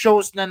it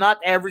shows na not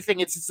everything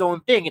is its own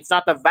thing. It's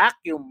not a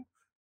vacuum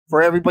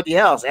for everybody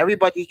else.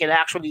 Everybody can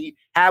actually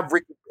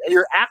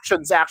your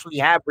actions actually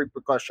have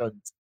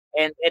repercussions.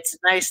 And it's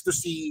nice to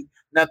see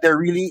that they're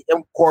really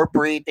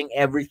incorporating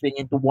everything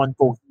into one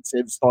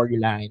cohesive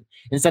storyline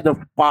instead of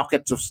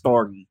pockets of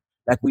story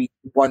that we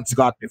once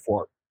got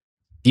before.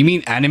 You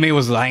mean anime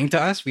was lying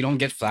to us? We don't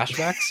get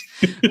flashbacks?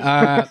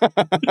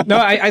 No,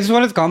 I just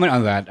wanted to comment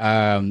on that.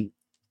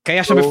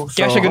 Kaya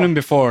siya ganun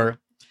before.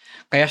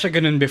 Kaya siya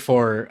ganun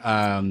before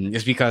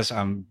is because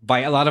by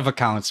a lot of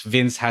accounts,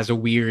 Vince has a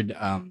weird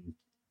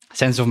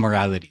sense of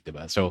morality,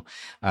 diba? So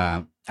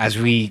as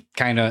we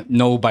kind of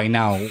know by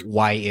now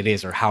why it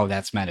is or how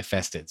that's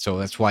manifested. So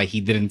that's why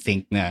he didn't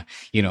think na,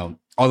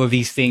 all of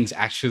these things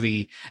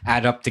actually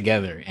add up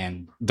together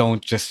and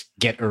don't just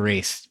get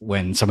erased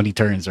when somebody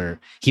turns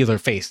or heel or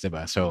face,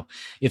 diba? So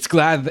it's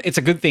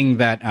a good thing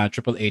that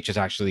Triple H is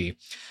actually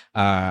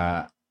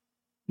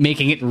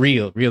making it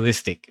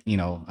realistic,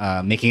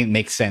 making it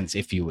make sense,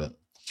 if you will.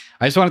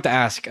 I just wanted to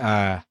ask,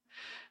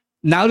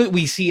 now that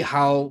we see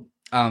how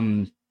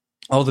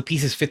all the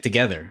pieces fit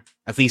together,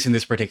 at least in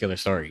this particular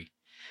story,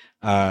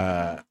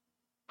 may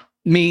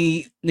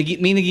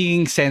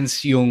naging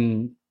sense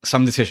yung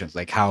some decisions,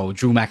 like how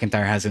Drew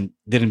McIntyre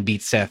didn't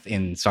beat Seth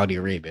in Saudi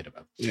Arabia.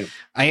 Yeah.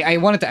 I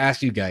wanted to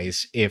ask you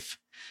guys if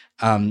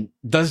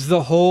does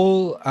the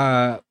whole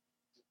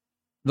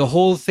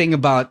thing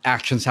about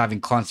actions having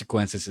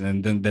consequences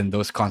and then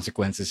those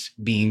consequences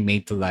being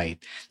made to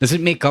light, does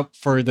it make up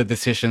for the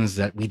decisions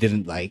that we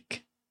didn't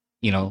like?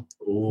 Oh,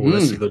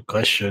 that's a good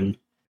question.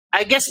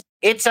 I guess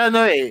it's a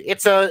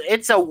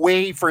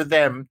way for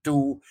them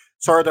to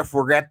sort of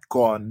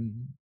retcon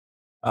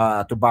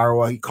to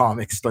borrow a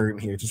comics term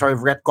here, to sort of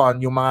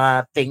retcon yung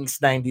mga things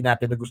na hindi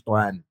natin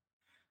nagustuhan.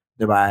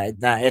 Diba?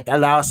 Na it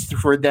allows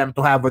for them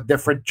to have a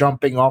different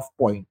jumping off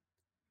point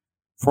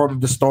from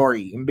the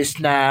story. Imbis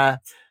na,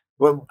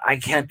 well, I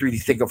can't really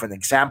think of an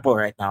example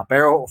right now.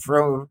 Pero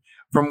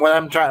from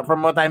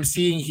what I'm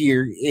seeing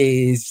here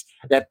is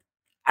that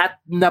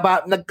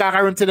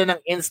nagkakaroon sila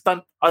ng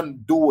instant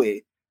undo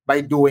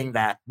by doing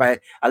that, by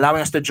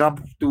allowing us to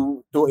jump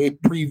to a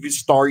previous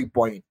story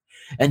point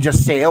and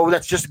just say, oh,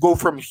 let's just go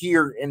from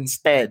here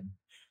instead.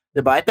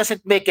 Diba? It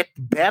doesn't make it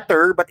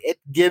better, but it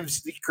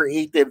gives the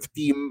creative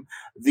team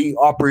the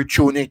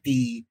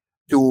opportunity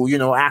to,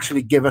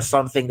 actually give us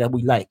something that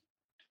we like.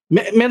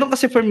 Meron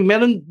kasi for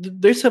me,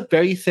 there's a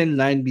very thin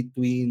line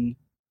between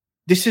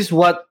this is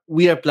what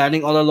we are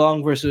planning all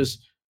along versus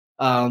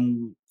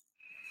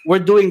we're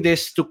doing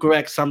this to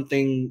correct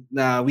something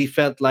na we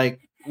felt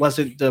like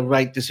wasn't the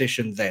right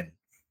decision then.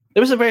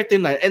 There was a very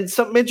thin line. And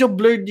medyo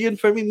blurred yun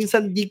for me.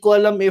 Minsan di ko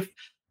alam if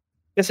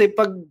kasi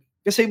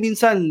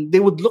minsan they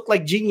would look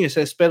like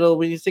geniuses, pero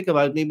when you think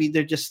about it, maybe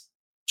they're just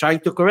trying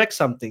to correct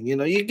something.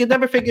 You can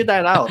never figure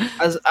that out.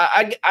 As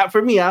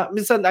for me,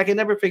 minsan I can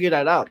never figure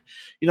that out.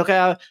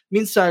 Kaya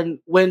minsan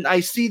when I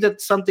see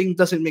that something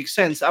doesn't make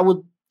sense, I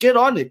would get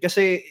on it.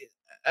 Kasi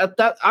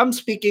I'm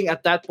speaking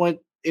at that point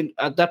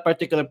at that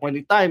particular point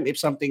in time if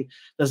something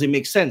doesn't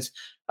make sense.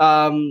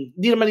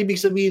 Di naman ibig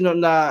sabihin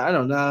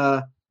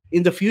na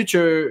in the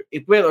future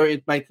it will or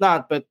it might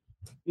not, but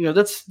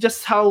that's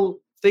just how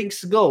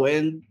things go,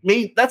 and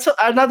that's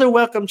another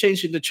welcome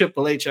change in the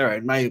Triple H era,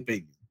 in my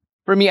opinion.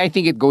 For me, I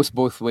think it goes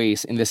both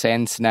ways in the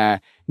sense na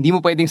hindi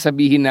mo pwedeng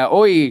sabihin na,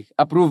 oy,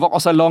 approve ako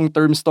sa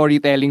long-term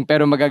storytelling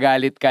pero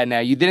magagalit ka na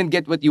you didn't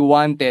get what you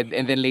wanted,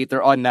 and then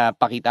later on na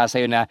pakita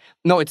sa'yo na,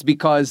 no, it's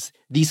because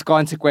these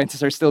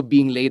consequences are still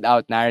being laid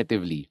out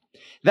narratively.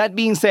 That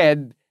being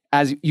said,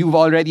 as you've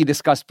already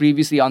discussed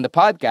previously on the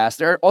podcast,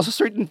 there are also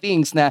certain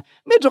things na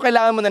medyo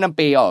kailangan mo na ng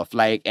payoff,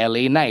 like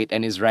LA Knight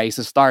and his rise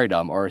to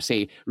stardom, or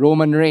say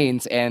Roman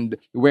Reigns and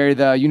where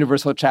the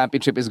Universal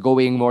Championship is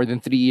going more than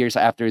 3 years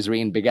after his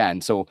reign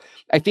began. So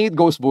I think it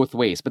goes both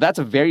ways, but that's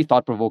a very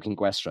thought-provoking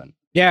question.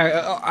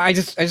 Yeah, I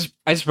just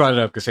brought it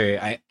up because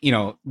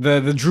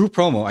the Drew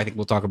promo. I think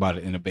we'll talk about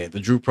it in a bit. The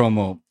Drew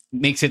promo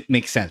makes it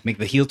make sense. Make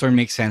the heel turn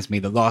make sense.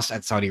 Make the loss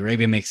at Saudi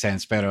Arabia make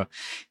sense. Pero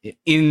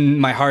in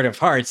my heart of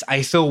hearts,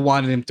 I still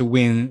wanted him to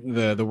win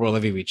the World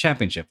Heavyweight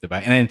Championship,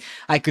 right? And then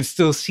I could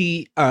still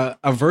see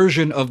a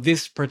version of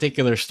this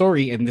particular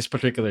story in this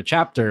particular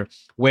chapter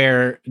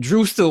where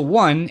Drew still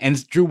won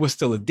and Drew was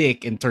still a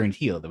dick and turned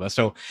heel, right?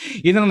 So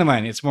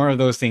naman, it's more of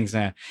those things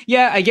that,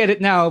 yeah, I get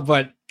it now,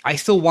 but I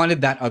still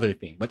wanted that other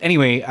thing. But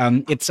anyway,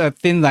 it's a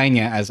thin line,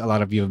 as a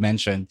lot of you have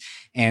mentioned,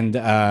 and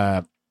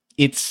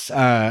it's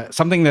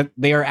something that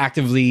they are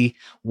actively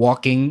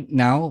walking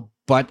now.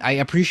 But I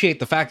appreciate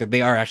the fact that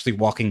they are actually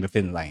walking the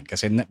thin line.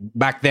 Because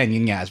back then,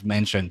 yun nga, as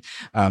mentioned,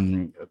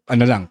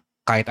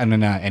 kahit ano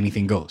na,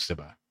 anything goes,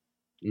 diba?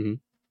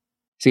 Mm-hmm.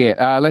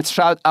 Sige, let's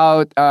shout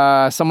out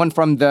someone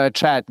from the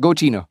chat. Go,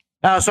 Chino.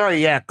 Oh,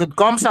 sorry, yeah. Good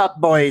comms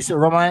out, boys.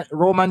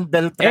 Roman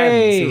Beltran.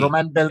 Hey! Si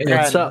Roman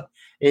Beltran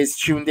is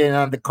tuned in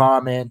on the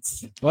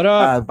comments. What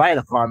up? Via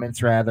the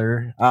comments,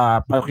 rather.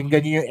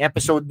 Pakinggan niyo yung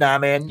episode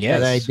namin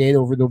that I did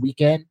over the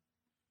weekend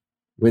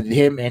with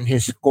him and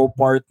his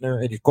co-partner,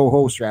 and his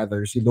co-host,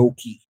 rather, si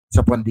Loki. It's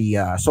up on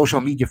the social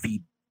media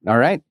feed. All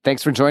right.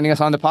 Thanks for joining us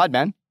on the pod,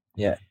 man.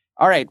 Yeah.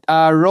 All right.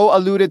 Ro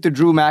alluded to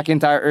Drew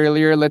McIntyre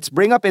earlier. Let's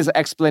bring up his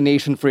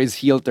explanation for his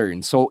heel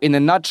turn. So, in a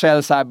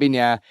nutshell, sabi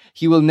niya,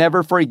 he will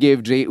never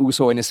forgive Jey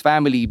Uso and his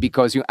family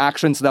because yung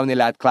actions daw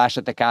nila at Clash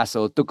at the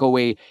Castle took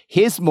away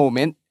his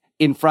moment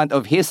in front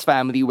of his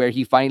family where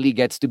he finally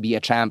gets to be a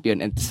champion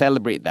and to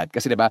celebrate that.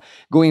 Kasi diba,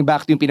 going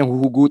back to yung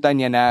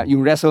pinanghuhugutan niya na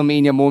yung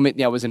WrestleMania moment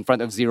niya was in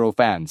front of 0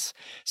 fans.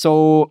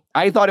 So,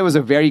 I thought it was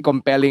a very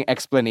compelling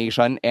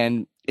explanation,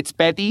 and it's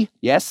petty,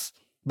 yes.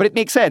 But it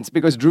makes sense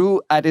because Drew,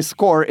 at his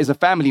core, is a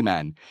family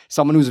man.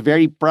 Someone who's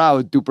very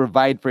proud to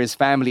provide for his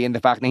family, and the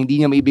fact na hindi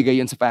niya maibigay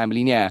yun sa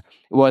family niya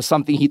was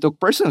something he took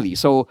personally.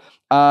 So,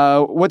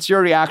 what's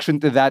your reaction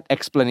to that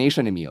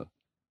explanation, Emil?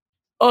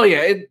 Oh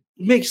yeah, it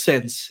makes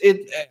sense.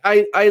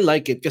 I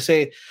like it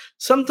because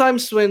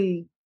sometimes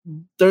when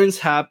turns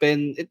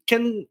happen, it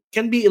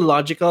can be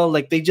illogical.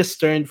 Like they just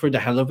turned for the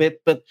hell of it.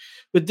 But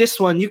with this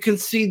one, you can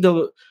see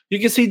the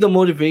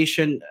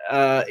motivation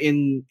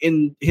in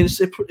his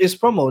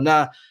promo.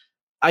 Na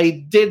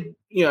I did,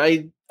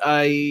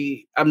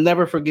 I'm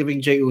never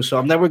forgiving Jey Uso.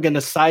 I'm never gonna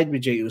side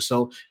with Jey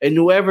Uso, and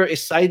whoever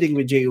is siding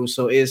with Jey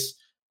Uso is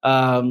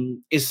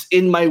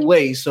in my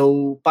way.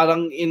 So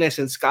parang in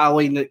essence,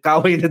 kaaway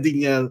na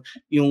din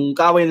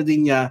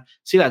niya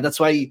sila. That's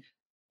why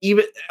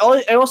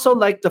I also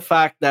like the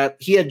fact that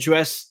he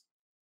addressed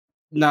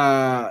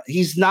na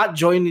he's not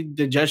joining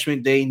the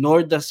Judgment Day,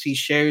 nor does he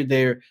share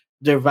their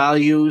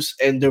values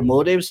and their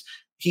motives.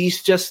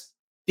 He's just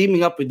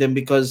teaming up with them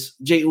because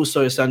Jey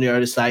Uso is on the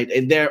other side,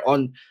 and they're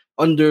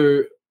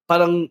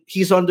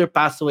he's on their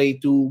pathway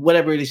to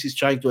whatever it is he's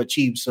trying to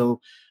achieve. So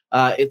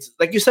it's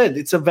like you said,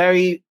 it's a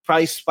very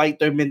prize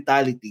fighter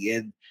mentality,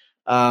 and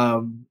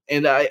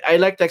And I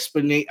like the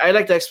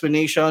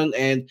explanation,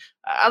 and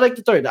I like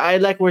the third. I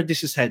like where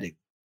this is heading.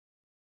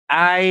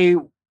 I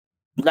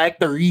like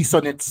the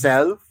reason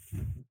itself.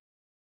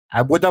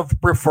 I would have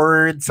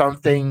preferred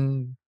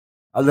something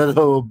a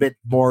little bit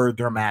more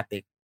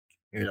dramatic.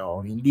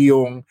 Hindi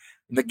yung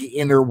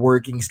nag-inner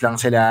workings lang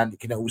sila,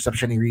 kinausap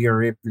siya ni Rhea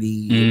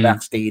Ripley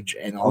backstage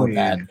and all of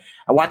that.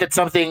 I wanted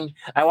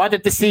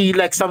to see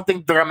like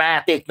something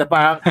dramatic na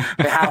parang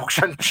may hawak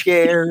siyang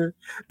chair,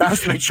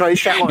 tapos may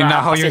choice siya kung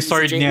hawak yung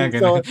sword niya.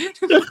 Ganun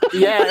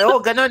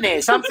eh.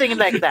 Something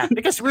like that.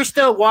 Because we're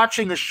still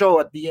watching the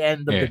show at the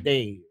end of the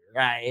day,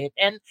 right?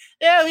 And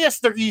yes,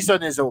 the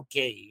reason is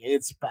okay.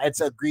 It's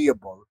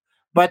agreeable.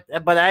 But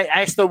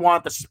I still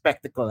want a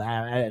spectacle.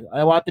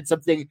 I wanted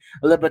something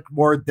a little bit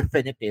more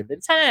definitive.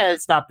 And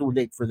it's not too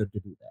late for them to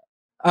do that.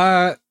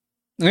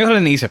 Ngayon ko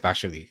lang naisip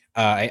actually.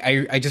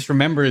 I just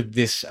remember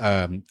this.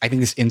 I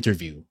think this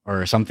interview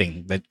or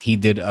something that he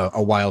did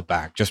a while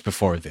back, just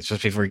before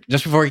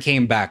he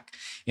came back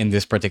in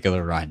this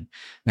particular run.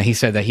 Now he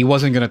said that he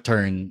wasn't gonna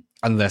turn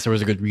unless there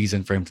was a good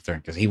reason for him to turn,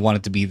 because he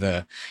wanted to be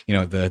the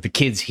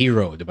kids'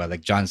 hero, like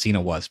John Cena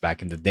was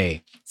back in the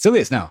day. Still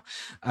is now.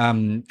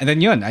 And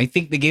then I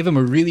think they gave him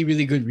a really,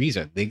 really good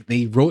reason.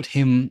 They wrote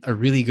him a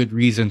really good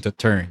reason to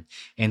turn.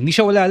 And hindi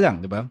siya wala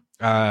lang, diba?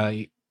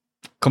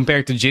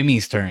 Compared to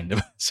Jimmy's turn,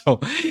 diba?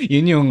 So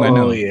yun yung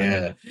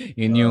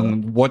yun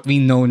yung what we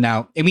know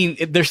now. I mean,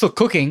 they're still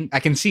cooking. I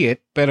can see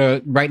it,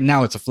 but right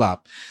now it's a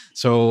flop.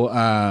 So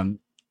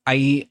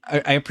I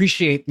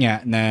appreciate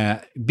niya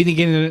na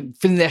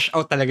finish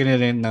out talaga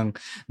nila ng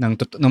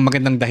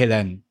magandang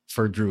dahilan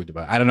for Drew,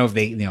 diba? I don't know if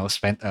they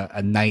spent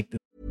a night.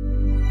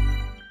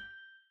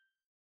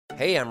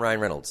 Hey, I'm Ryan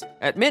Reynolds.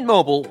 At Mint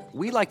Mobile,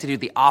 we like to do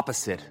the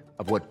opposite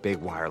of what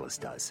Big Wireless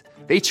does.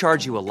 They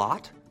charge you a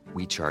lot,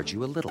 we charge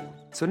you a little.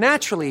 So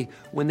naturally,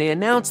 when they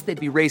announced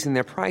they'd be raising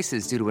their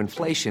prices due to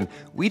inflation,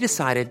 we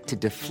decided to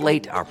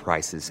deflate our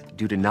prices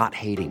due to not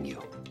hating you.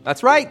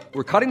 That's right.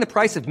 We're cutting the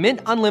price of Mint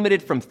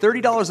Unlimited from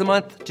 $30 a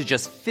month to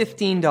just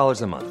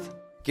 $15 a month.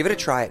 Give it a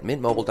try at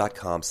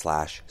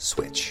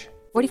mintmobile.com/switch.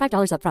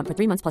 $45 up front for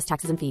 3 months plus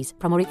taxes and fees.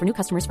 Promo rate for new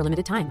customers for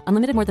limited time.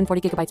 Unlimited more than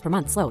 40 gigabytes per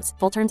month. Slows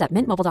full terms at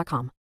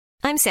mintmobile.com.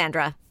 I'm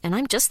Sandra, and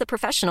I'm just the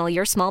professional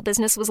your small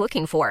business was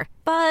looking for.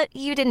 But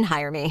you didn't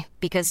hire me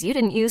because you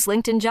didn't use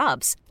LinkedIn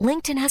Jobs.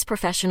 LinkedIn has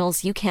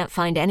professionals you can't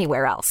find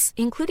anywhere else,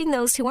 including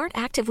those who aren't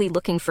actively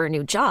looking for a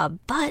new job,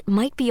 but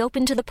might be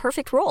open to the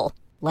perfect role,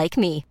 like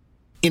me.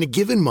 In a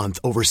given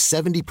month, over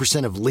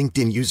 70% of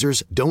LinkedIn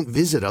users don't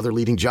visit other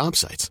leading job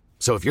sites.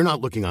 So if you're not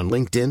looking on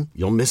LinkedIn,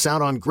 you'll miss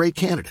out on great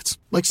candidates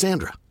like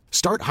Sandra.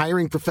 Start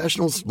hiring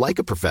professionals like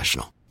a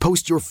professional.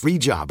 Post your free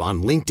job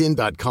on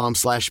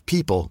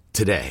linkedin.com/people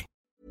today.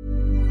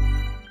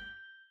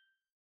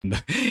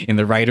 In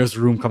the writer's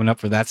room coming up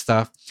for that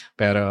stuff.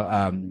 Pero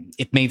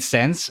it made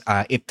sense.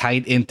 It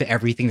tied into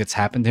everything that's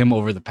happened to him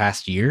over the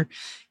past year.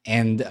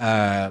 And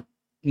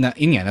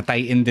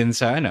na-tie in din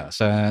sa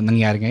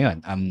nangyari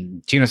ngayon.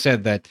 Chino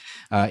said that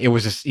it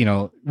was just,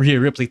 Rhea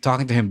Ripley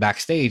talking to him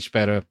backstage,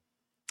 pero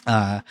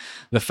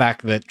the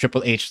fact that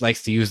Triple H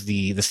likes to use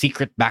the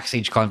secret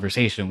backstage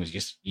conversation was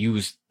just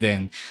used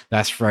then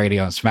last Friday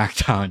on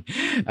SmackDown.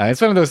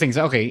 It's one of those things.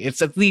 Okay,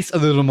 it's at least a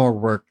little more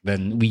work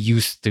than we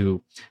used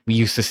to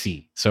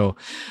see. So,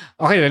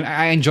 okay, then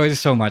I enjoyed it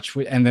so much.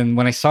 And then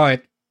when I saw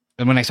it,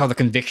 and when I saw the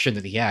conviction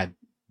that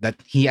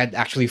he had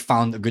actually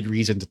found a good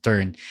reason to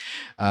turn,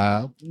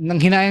 nang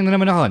hinayang na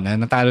naman ako na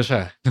natalo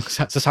siya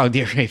sa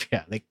Saudi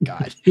Arabia. Like,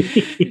 God.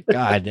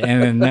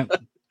 And then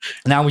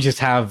now we just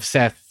have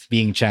Seth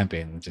being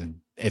champion.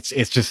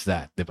 It's just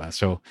that, diba?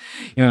 So,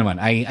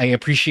 I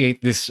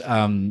appreciate this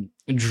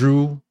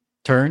Drew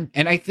turn.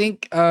 And I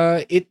think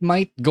it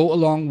might go a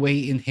long way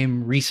in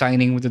him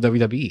re-signing with the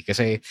WWE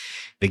kasi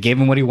they gave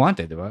him what he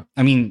wanted, diba?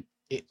 I mean,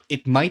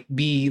 it might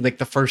be like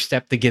the first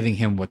step to giving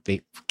him what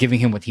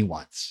he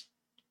wants.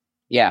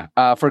 Yeah,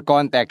 for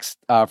context,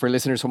 for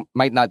listeners who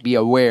might not be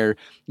aware,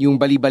 yung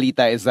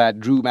bali-balita is that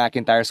Drew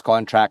McIntyre's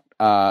contract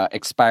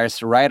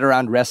expires right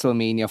around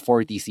WrestleMania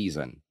 40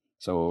 season.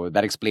 So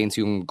that explains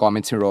yung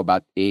comments here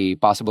about a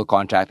possible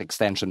contract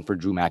extension for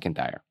Drew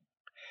McIntyre.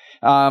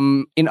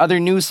 In other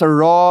news, sa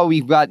Raw,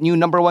 we've got new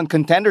number one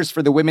contenders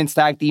for the Women's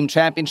Tag Team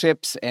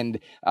Championships, and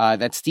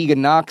that's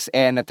Tegan Nox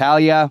and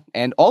Natalya,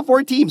 and all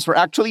four teams were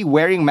actually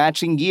wearing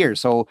matching gear.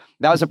 So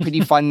that was a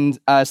pretty fun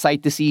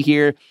sight to see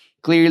here.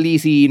 Clearly,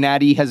 si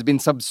Natty has been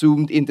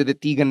subsumed into the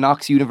Tegan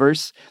Nox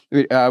universe,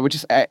 which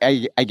is,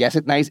 I guess,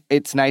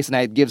 it's nice, and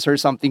it gives her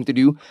something to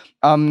do.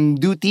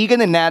 Do Tegan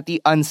and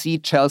Natty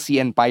unseat Chelsea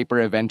and Piper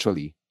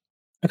eventually?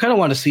 I kind of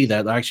want to see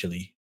that,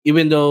 actually.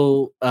 Even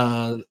though,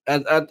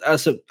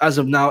 as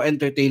of now,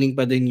 entertaining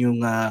pa din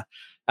yung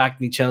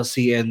act ni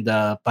Chelsea and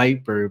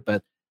Piper,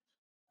 but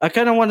I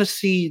kind of want to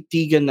see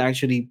Tegan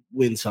actually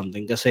win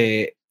something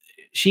kasi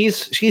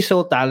she's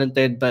so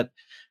talented, but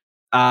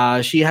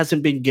she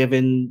hasn't been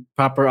given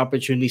proper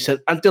opportunities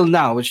until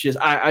now, which is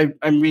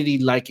I'm really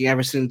liking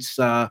ever since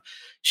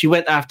she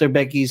went after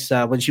Becky's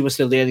when she was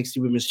still the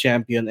NXT Women's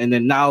Champion, and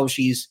then now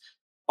she's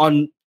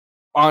on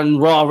on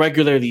Raw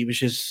regularly,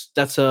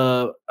 that's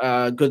a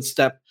good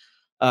step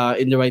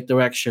in the right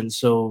direction.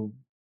 So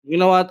you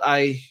know what,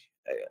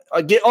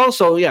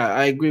 also, yeah,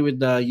 I agree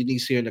with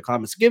Eunice here in the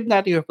comments. Give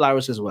Natty her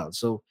flowers as well.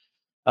 So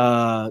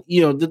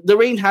the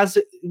reign has,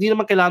 hindi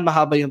naman kailangan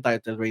mahaba yung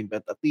title reign,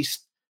 but at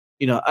least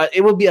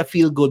it will be a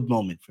feel good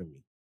moment for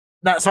me.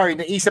 Sorry,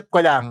 naisip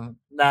ko lang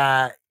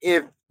na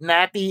if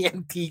Natty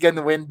and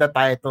Tegan win the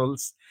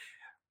titles,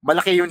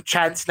 malaki yung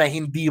chance na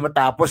hindi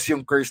matapos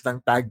yung curse ng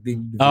tag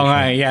team division. Oh,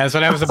 right. Yeah, that's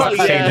what I was about to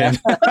say then.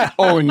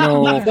 Oh,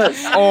 no.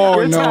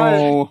 Oh,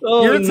 no.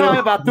 You're talking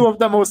about two of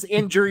the most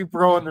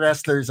injury-prone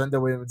wrestlers in the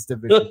women's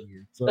division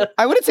here. So,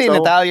 I wouldn't say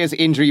Natalia's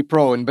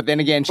injury-prone, but then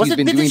again, she's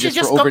been doing this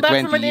for over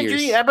 20 years.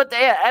 Injury? But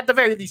at the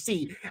very least,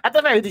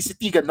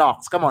 Tegan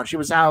Knox, come on, she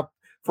was out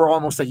for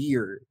almost a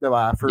year,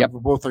 diba? For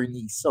both her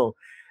knees. So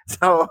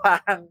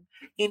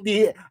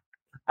hindi,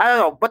 I don't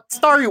know, but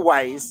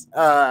story-wise,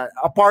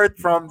 apart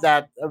from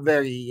that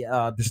very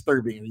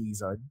disturbing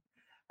reason,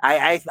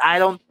 I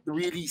don't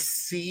really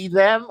see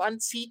them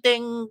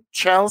unseating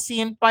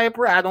Chelsea and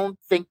Piper. I don't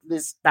think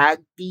this tag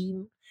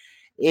team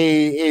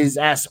is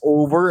as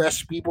over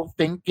as people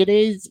think it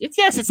is.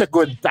 It's a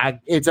good tag.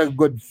 It's a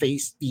good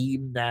face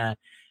team.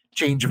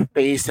 Change of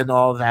pace and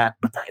all that,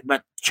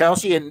 but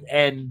Chelsea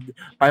and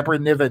Piper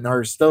Niven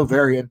are still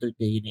very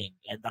entertaining,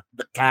 and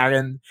the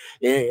Karen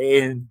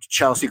in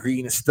Chelsea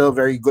Green is still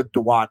very good to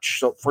watch.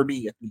 So for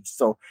me, at least,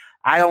 so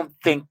I don't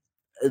think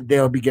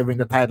they'll be giving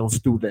the titles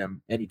to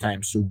them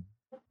anytime soon.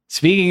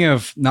 Speaking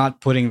of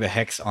not putting the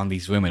hex on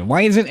these women,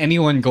 why isn't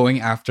anyone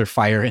going after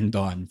Fire and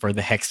Dawn for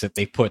the hex that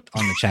they put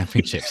on the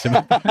championships?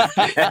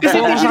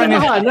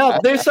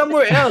 They're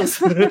somewhere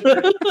else.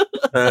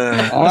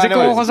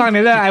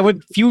 I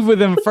would feud with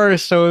them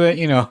first so that,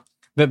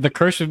 that the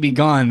curse would be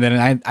gone.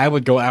 Then I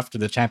would go after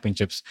the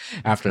championships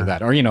after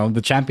that. Or,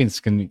 the champions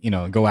can,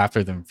 go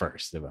after them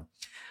first. Diba?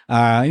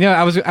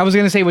 I was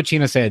gonna say what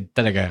Chino said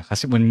talaga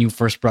kasi when you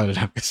first brought it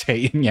up,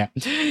 kasi yeah,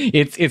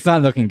 it's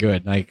not looking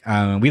good. Like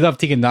we love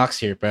Tegan Knox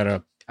here,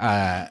 but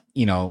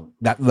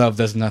that love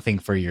does nothing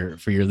for your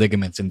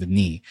ligaments in the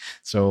knee.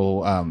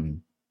 So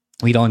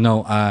we don't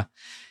know.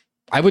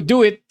 I would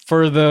do it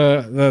for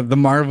the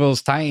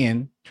Marvels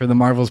tie-in, for the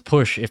Marvels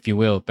push, if you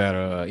will.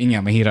 Pero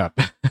mahirap,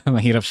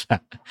 mahirap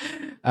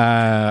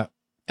siya.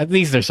 At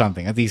least there's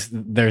something. At least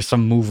there's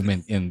some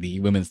movement in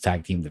the women's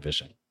tag team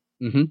division.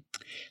 Mm-hmm.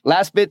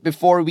 Last bit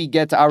before we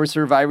get to our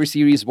Survivor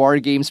Series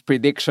WarGames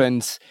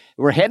predictions,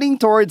 we're heading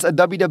towards a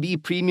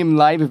WWE Premium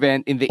Live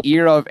event in the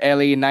era of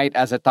LA Knight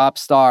as a top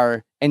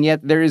star, and yet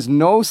there is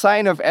no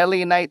sign of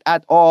LA Knight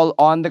at all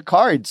on the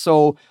card.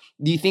 So,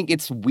 do you think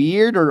it's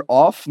weird or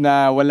off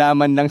na wala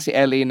man lang si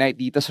LA Knight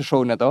dito sa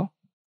show na to?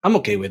 I'm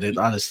okay with it,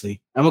 honestly.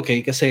 I'm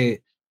okay kasi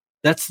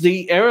that's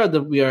the era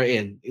that we are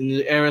in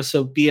the eras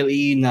of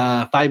PLE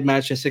na 5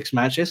 matches, 6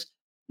 matches.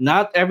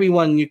 Not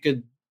everyone you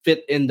could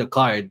fit in the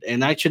card,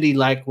 and I actually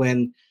like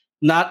when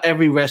not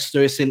every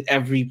wrestler is in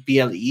every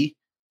PLE,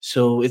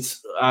 so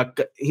it's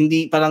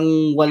hindi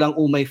parang walang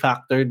umay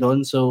factor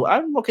don. So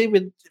I'm okay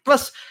with,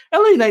 plus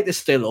LA Knight is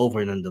still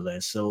over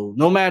nonetheless, so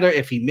no matter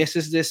if he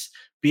misses this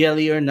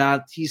PLE or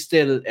not, he's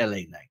still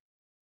LA Knight.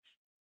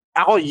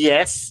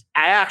 Yes,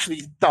 I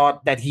actually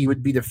thought that he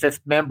would be the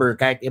 5th member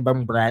kahit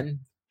ibang brand.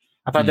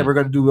 I thought they were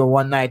going to do a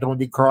one night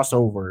only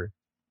crossover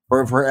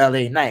for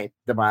LA Knight,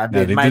 diba?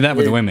 Yeah, they did that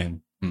with the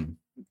women.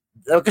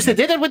 Because they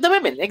did it with the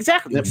women,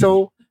 exactly. Yep.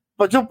 So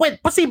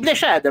posible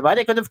siya, diba?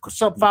 They could have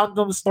found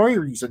some story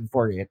reason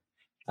for it.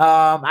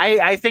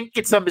 I think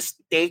it's a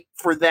mistake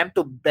for them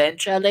to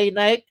bench LA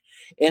Knight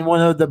in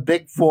one of the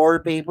big 4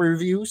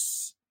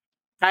 pay-per-views.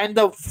 Kind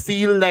of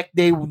feel like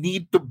they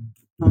need to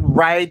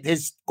ride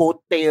his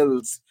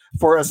coattails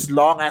for as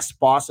long as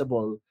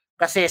possible.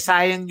 Kasi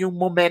sayang yung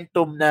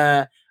momentum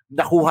na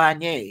nakuha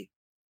niya eh.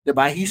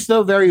 Diba? He's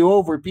still very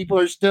over. People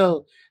are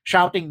still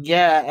shouting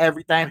yeah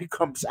every time he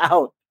comes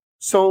out.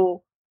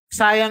 So,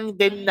 sayang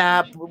din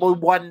na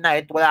one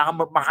night, wala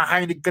kang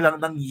makakarinig ka lang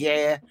ng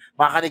yeah,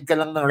 makakarinig ka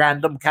lang ng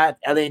random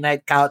LA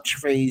Knight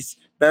couch phrase,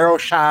 pero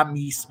siya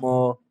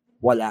mismo,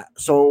 wala.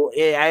 So,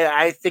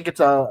 I think it's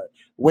a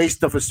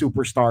waste of a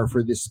superstar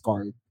for this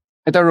card.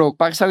 Ito,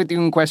 Roque, pakisagot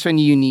yung question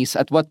ni Eunice,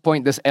 at what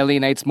point does LA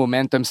Knight's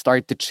momentum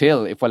start to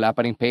chill if wala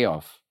pa ring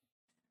payoff?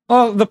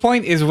 Well, the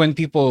point is when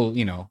people,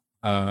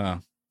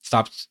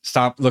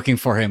 stop looking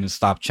for him and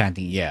stop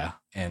chanting yeah,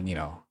 and,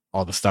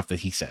 all the stuff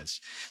that he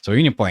says. So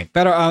yun yung point.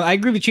 Pero I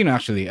agree with Chino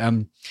actually.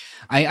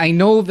 I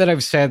know that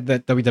I've said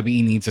that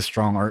WWE needs a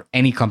strong, or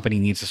any company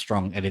needs a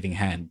strong editing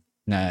hand.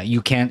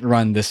 You can't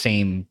run the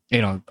same,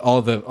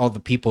 all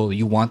the people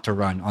you want to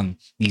run on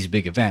these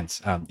big events.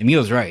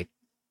 Emil's right.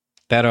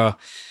 Pero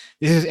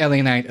this is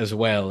LA Knight as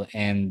well,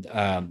 and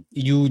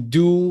you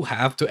do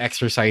have to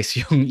exercise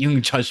yung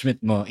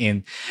judgment mo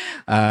in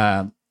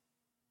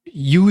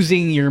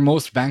using your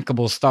most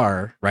bankable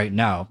star right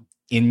now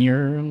in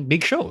your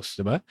big shows,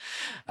 diba?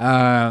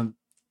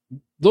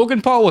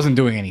 Logan Paul wasn't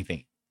doing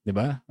anything,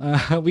 diba?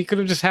 We could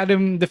have just had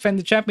him defend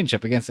the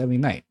championship against LA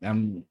Knight.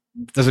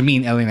 Doesn't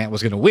mean LA Knight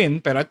was going to win,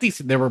 but at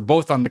least they were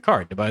both on the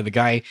card, diba? The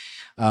guy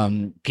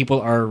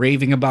people are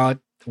raving about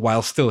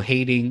while still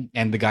hating,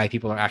 and the guy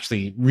people are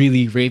actually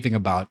really raving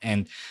about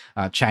and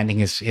chanting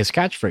his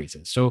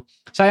catchphrases. So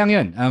sayang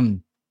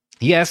yun.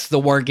 Yes, the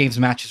War Games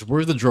matches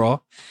were the draw,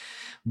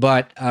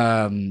 but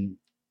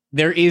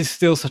there is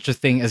still such a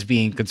thing as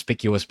being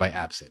conspicuous by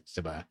absence,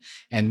 diba?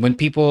 And when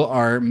people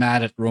are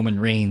mad at Roman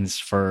Reigns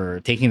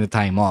for taking the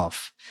time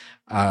off,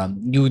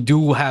 you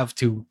do have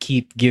to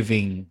keep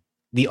giving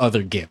the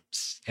other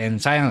gifts. And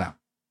sayang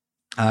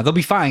lang. They'll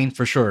be fine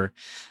for sure.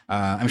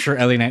 I'm sure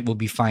LA Knight will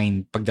be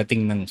fine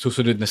pagdating ng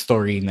susunod na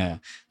story na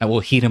will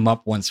heat him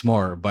up once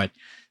more. But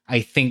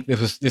I think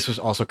this was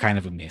also kind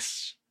of a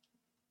miss.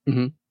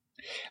 Mm-hmm.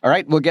 All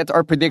right, we'll get to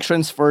our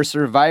predictions for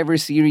Survivor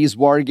Series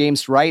War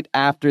Games right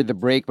after the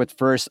break. But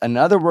first,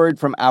 another word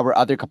from our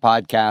other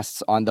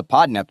podcasts on the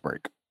Pod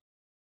Network.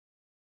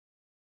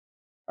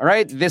 All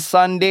right, this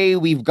Sunday,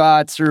 we've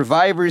got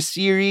Survivor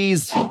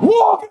Series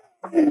War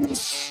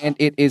Games! And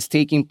it is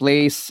taking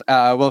place,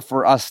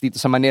 for us dito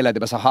sa Manila,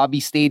 diba, sa Hobby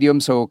Stadium.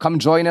 So come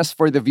join us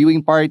for the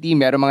viewing party.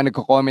 Meron mga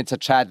nagko-comment sa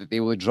chat that they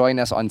will join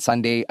us on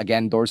Sunday.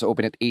 Again, doors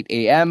open at 8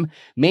 a.m.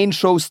 Main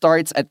show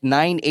starts at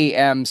 9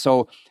 a.m.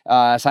 So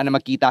sana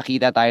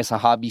makita-kita tayo sa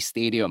Hobby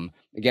Stadium.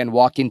 Again,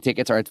 walk-in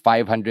tickets are at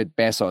 500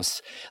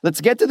 pesos. Let's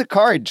get to the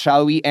card,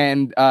 shall we?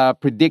 And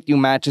predict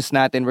yung matches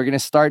natin. We're going to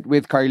start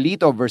with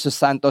Carlito versus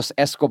Santos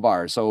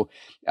Escobar. So,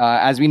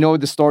 as we know,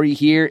 the story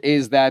here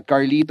is that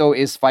Carlito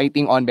is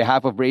fighting on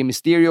behalf of Rey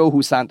Mysterio,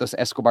 who Santos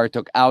Escobar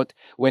took out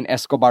when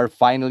Escobar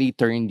finally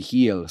turned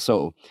heel.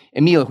 So,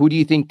 Emil, who do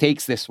you think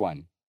takes this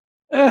one?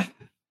 Yeah.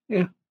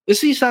 You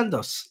see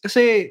Santos.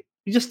 Kasi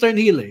he just turned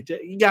heel.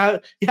 You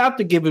have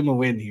to give him a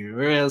win here.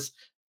 Whereas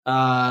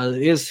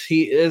his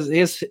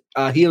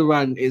heel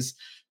run is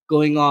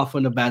going off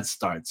on a bad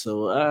start.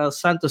 So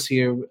Santos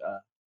here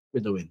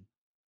with the win.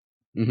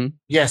 Mm-hmm.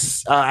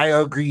 Yes, I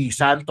agree.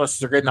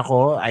 Santos rin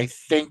ako. I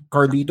think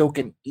Carlito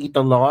can eat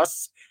a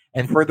loss.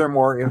 And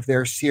furthermore, if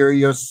they're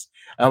serious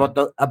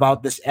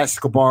about this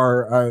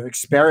Escobar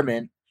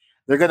experiment,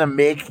 they're gonna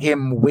make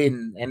him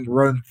win and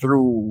run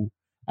through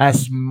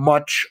as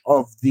much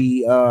of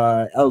the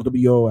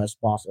LWO as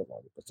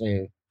possible.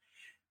 Kasi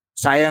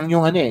sayang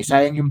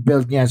yung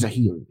build niya as a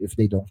heel if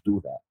they don't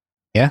do that.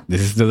 Yeah,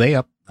 this is the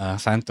layup.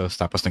 Santos,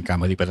 tapos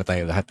nagkamali pala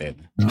tayo lahat eh.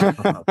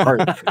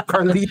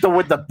 Carlito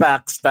with the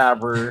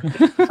backstabber.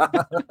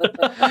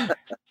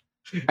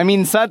 I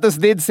mean, Santos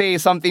did say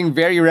something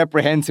very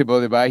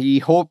reprehensible, diba? He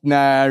hoped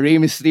na Rey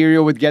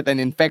Mysterio would get an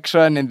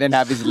infection and then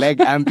have his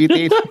leg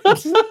amputated.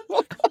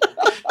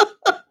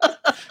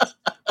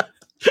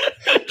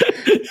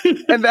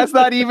 And that's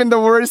not even the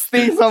worst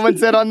thing someone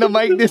said on the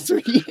mic this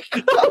week.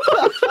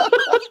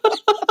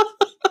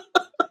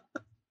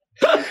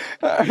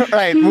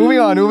 Right, moving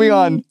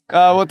on.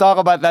 We'll talk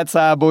about that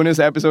sa bonus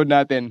episode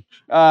natin.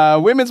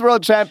 Women's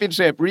World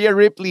Championship, Rhea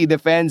Ripley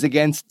defends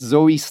against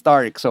Zoe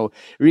Stark. So,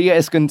 Rhea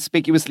is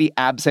conspicuously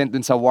absent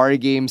in sa War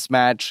Games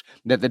match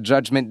that the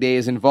Judgment Day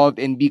is involved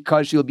in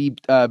because she'll be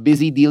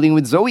busy dealing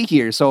with Zoe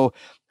here. So,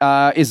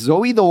 is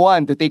Zoe the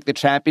one to take the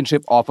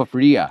championship off of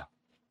Rhea?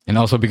 And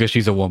also because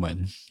she's a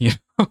woman. You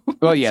know?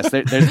 Well, yes,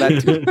 there's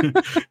that too.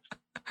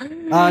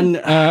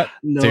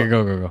 No.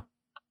 Go.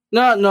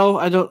 No,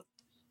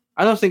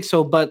 I don't think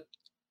so. But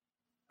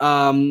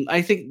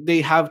I think they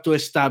have to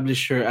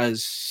establish her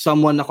as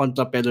someone na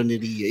kontrapelo ni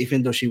Rhea,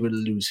 even though she will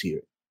lose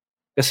here.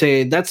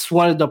 Kasi that's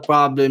one of the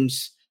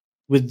problems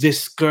with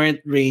this current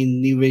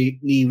reign ni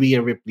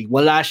Rhea Ripley.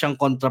 Wala siyang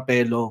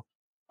kontrapelo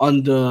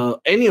on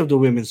any of the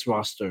women's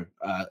roster.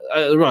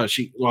 Raw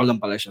lang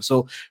pala siya.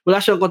 So, wala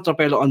siyang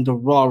kontrapelo on the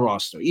Raw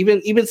roster.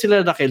 Even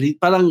sila Raquel,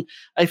 parang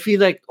I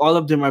feel like all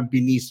of them are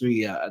beneath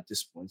Rhea at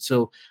this point.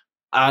 So,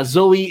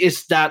 Zoe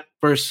is that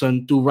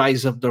person to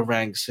rise up the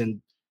ranks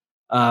and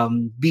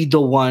be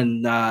the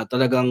one na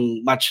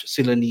talagang match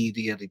sila ni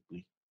Rhea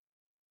Ripley.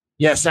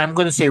 Yes, I'm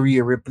going to say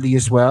Rhea Ripley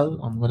as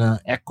well. I'm going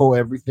to echo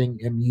everything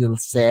Emil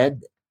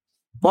said.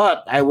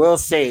 But I will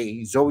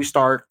say Zoe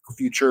Stark,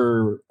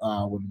 future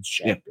women's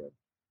champion.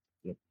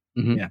 Yep.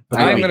 Mm-hmm. Yeah,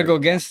 I'm going to go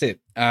against it.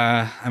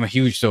 I'm a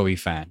huge Zoe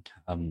fan.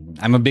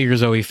 I'm a bigger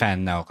Zoe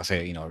fan now because,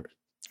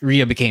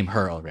 Rhea became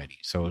her already.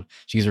 So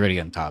she's already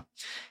on top.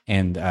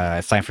 And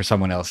it's time for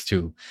someone else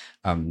to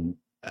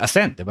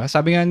ascend, diba?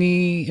 Sabi nga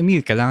ni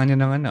Emil, kailangan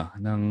niya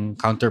ng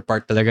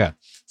counterpart talaga.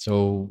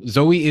 So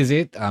Zoe is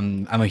it.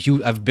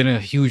 I've been a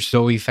huge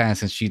Zoe fan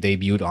since she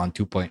debuted on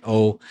 2.0.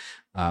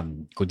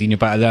 Kung di niyo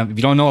pa alam, if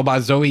you don't know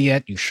about Zoe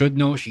yet, you should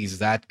know. She's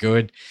that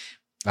good.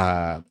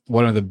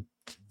 One of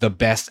the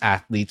best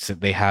athletes that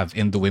they have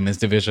in the women's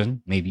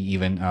division, maybe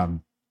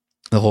even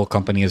the whole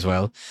company as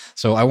well.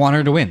 So I want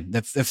her to win.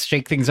 Let's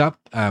shake things up.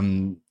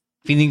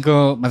 Feeling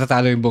ko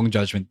matatalo yung buong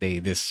Judgment Day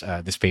this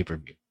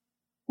pay-per-view.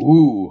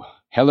 Ooh,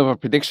 hell of a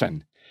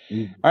prediction.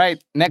 All right,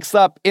 next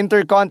up,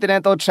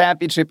 Intercontinental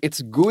Championship.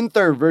 It's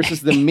Gunther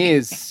versus The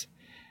Miz.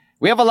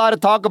 We have a lot to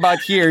talk about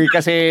here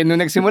kasi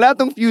nung nagsimula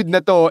tong feud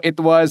na to, it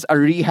was a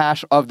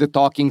rehash of the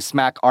talking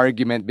smack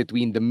argument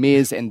between The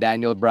Miz and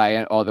Daniel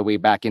Bryan all the way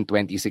back in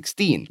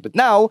 2016. But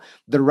now,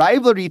 the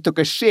rivalry took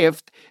a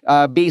shift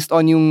based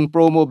on yung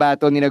promo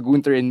battle ni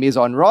Gunther and Miz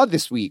on Raw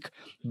this week.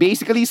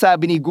 Basically,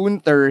 sabi ni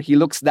Gunther, he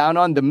looks down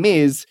on The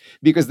Miz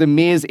because The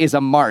Miz is a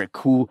mark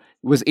who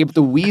was able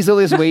to weasel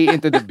his way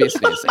into the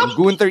business. And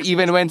Gunther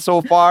even went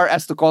so far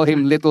as to call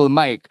him Little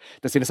Mike.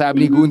 Tapos sinasabi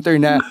ni Gunther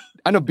na,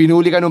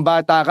 binuli ka nung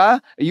bata ka?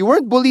 You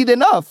weren't bullied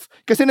enough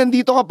kasi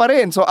nandito ka pa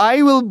rin. So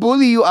I will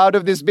bully you out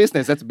of this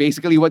business. That's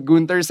basically what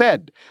Gunther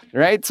said.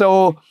 Right?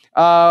 So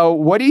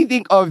what do you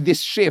think of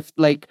this shift,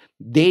 like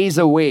days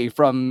away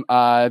from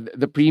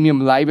the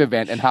premium live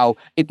event and how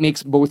it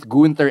makes both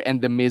Gunther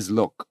and The Miz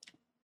look?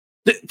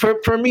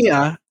 For me,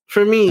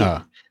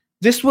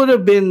 this would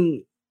have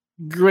been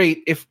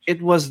great if it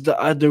was the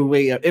other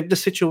way, if the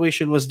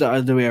situation was the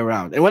other way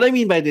around. And what I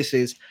mean by this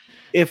is,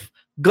 if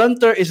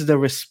Gunther is the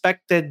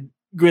respected,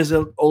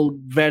 grizzled old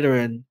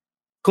veteran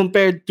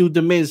compared to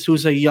The Miz,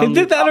 who's a young...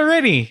 They did that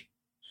already.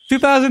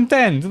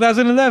 2010,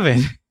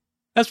 2011.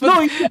 That's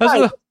what...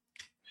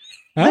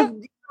 Huh?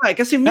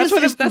 Kasi Miz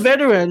is the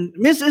veteran.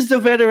 Miz is the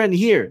veteran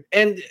here.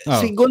 And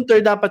si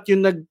Gunther dapat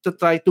yung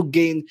nag-try to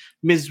gain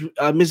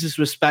Miz's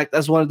respect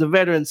as one of the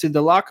veterans in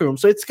the locker room.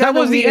 So it's kind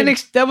of the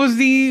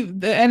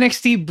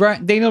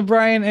NXT Daniel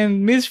Bryan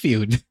and Miz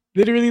feud.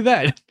 Literally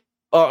that.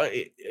 Oh,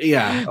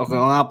 yeah. Okay,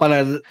 nga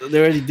pala, they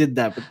already did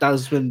that. But that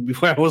was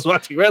before I was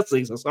watching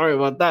wrestling. So sorry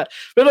about that.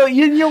 Pero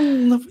yun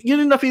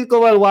yung na-feel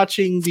ko while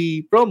watching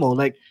the promo.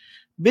 Like,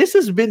 this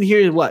has been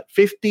here, what,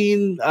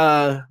 15,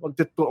 18,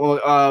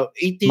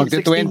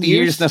 magti 20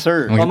 years na,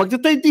 sir. Magti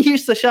 20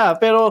 years na siya.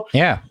 Pero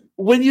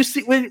when you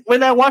see,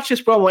 when I watch this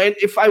promo, and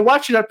if I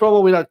watch that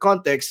promo without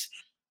context,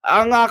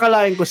 ang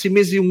akalain ko si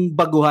Miz yung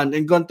baguhan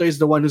and Gunther is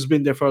the one who's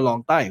been there for a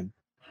long time.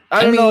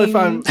 I don't know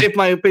if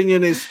my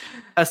opinion is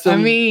as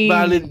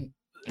valid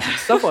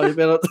stuff on it,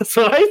 but that's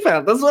what I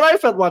felt. That's what I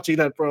felt watching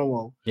that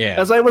promo. Yeah.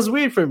 That's why it was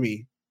weird for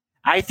me.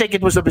 I think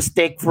it was a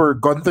mistake for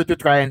Gunther to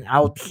try and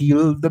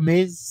out-heel The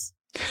Miz.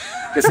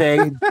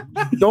 Kasi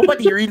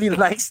nobody really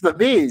likes The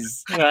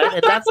Miz, right?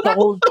 And that's the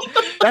whole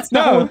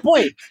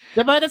point.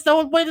 Diba? That's the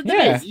whole point of The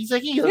Miz. He's a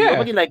heel. Yeah.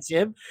 Nobody likes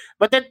him.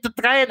 But then to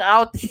try and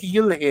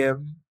out-heel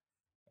him,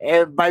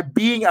 and by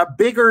being a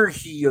bigger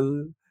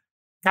heel,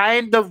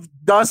 kind of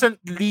doesn't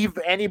leave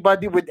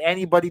anybody with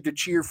anybody to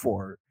cheer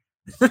for.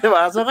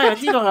 Diba? So kaya,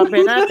 sino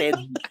kape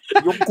natin?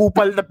 Yung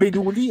kupal na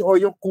binuli o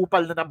yung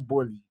kupal na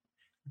nambully?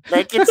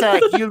 Like, it's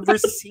a heel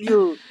versus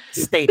heel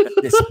state at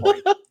this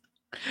point.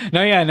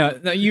 No,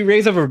 you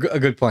raise up a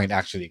good point,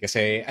 actually.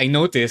 Kasi I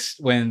noticed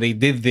when they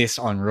did this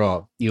on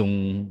Raw,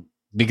 yung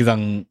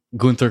biglang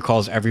Gunther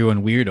calls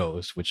everyone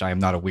weirdos, which I am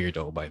not a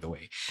weirdo, by the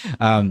way.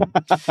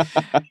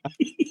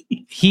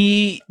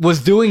 He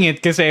was doing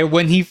it kasi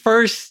when they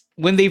first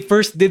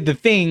did the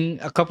thing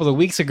a couple of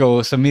weeks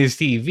ago sa Miz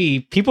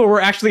TV, people were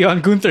actually on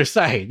Gunther's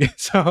side.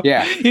 So,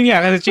 yun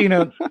nga, kasi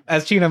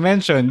as Chino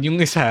mentioned, yung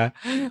isa,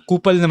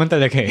 kupal naman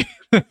talaga eh.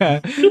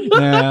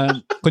 Na,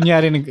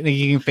 kunyari,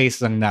 nagiging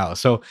face lang now.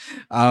 So,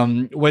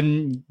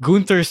 when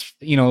Gunther's,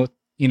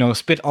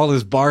 spit all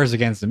his bars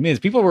against the Miz,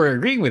 people were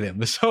agreeing with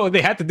him. So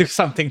they had to do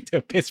something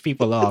to piss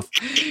people off.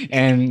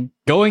 And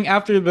going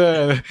after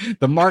the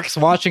marks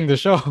watching the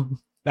show,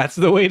 that's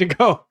the way to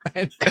go.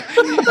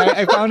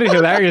 I found it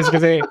hilarious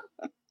because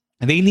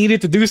they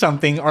needed to do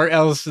something, or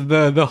else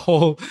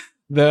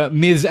the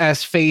Miz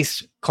as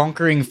face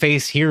conquering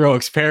face hero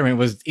experiment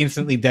was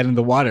instantly dead in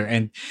the water.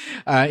 And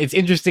it's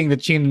interesting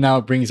that Chin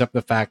now brings up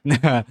the fact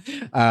that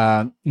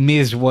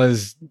Miz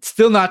was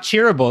still not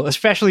cheerable,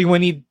 especially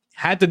when he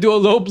had to do a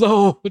low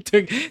blow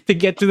to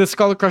get to the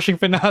skull crushing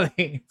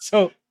finale.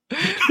 So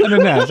ano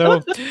na.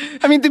 So,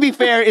 I mean, to be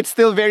fair, it's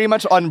still very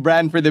much on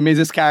brand for the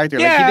Miz's character.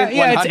 Like, he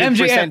didn't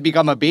 100%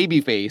 become a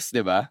babyface,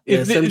 diba?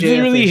 It's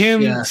literally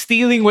him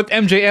stealing what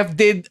MJF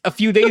did a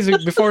few days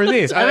before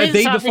this. A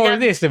day before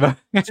this, diba?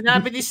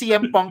 Sinabi ni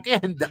CM Punk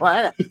yan,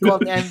 diba? He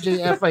called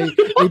MJF a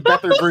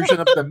better version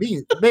of the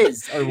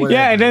Miz. Or whatever.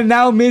 Yeah, and then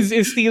now Miz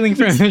is stealing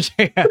from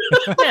MJF.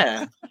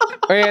 Yeah.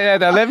 Okay,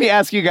 let me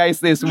ask you guys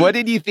this. What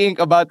did you think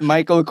about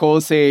Michael Cole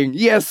saying,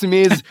 "Yes,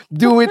 Miz,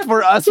 do it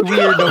for us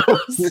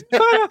weirdos"?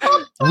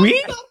 We?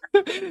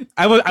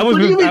 I was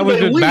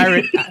with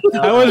Barrett.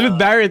 I was with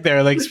Barrett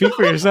there. Like, speak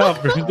for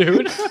yourself,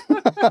 dude.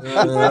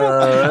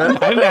 I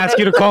didn't ask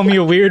you to call me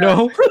a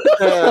weirdo.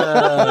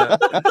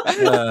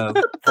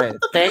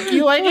 Thank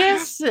you, I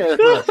guess.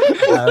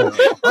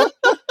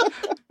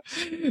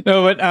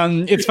 No, but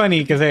it's funny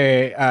because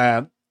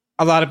a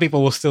lot of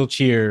people will still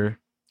cheer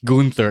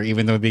Gunther,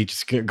 even though they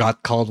just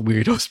got called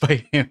weirdos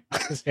by him.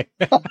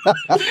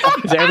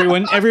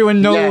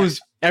 everyone knows.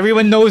 Yeah.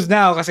 Everyone knows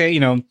now, kasi,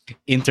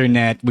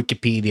 internet,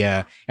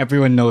 Wikipedia,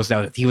 everyone knows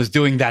now that he was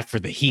doing that for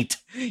the heat,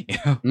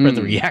 for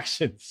the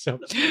reaction. So,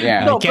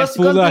 yeah. No, can't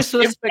fool us.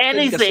 If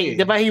anything,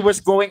 diba, he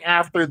was going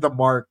after the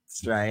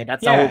marks, right?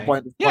 That's the whole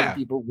point of calling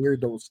people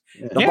weirdos.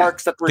 The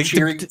marks that were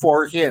cheering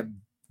for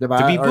him. diba?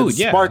 To be Or booed,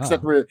 the yeah. smarts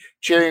that were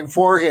cheering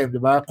for him,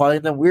 diba?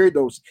 Calling them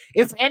weirdos.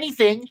 If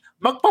anything,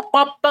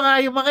 magpa-pop pa nga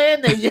yung mga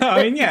yan eh.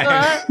 Ayun nga.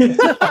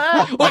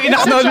 Diba? Uy,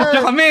 inacknowledge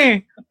na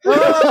kami.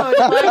 Oh,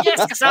 diba?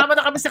 Yes, kasama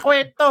na kami sa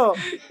kwento.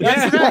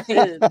 That's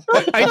right.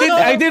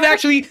 I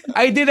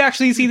did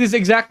actually see this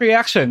exact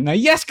reaction. Na,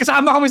 yes,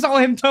 kasama kami sa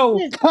kwento. So,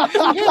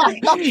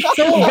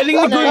 Ang galing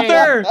ni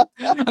Gunther.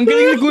 Ang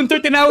galing ni Gunther,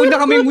 tinawag na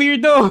kaming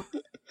weirdo.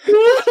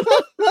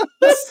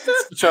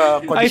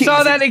 I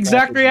saw that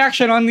exact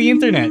reaction on the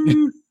internet.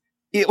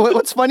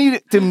 What's funny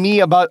to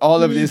me about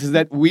all of this is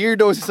that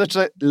weirdos is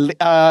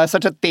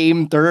such a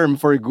tame term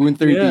for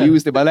Gunther to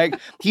use, diba? Like,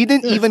 he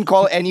didn't even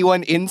call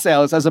anyone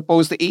incels as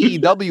opposed to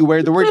AEW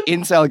where the word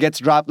incel gets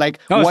dropped like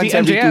once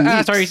every 2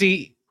 weeks. Sorry,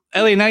 see,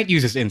 LA Knight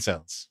uses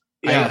incels.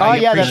 Yeah.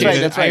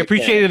 That's right. I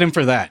appreciated him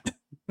for that.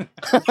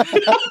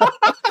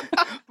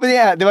 But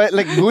yeah,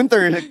 like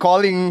Gunther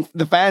calling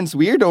the fans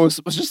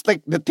weirdos was just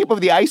like the tip of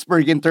the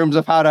iceberg in terms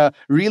of how to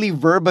really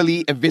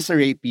verbally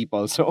eviscerate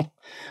people. So,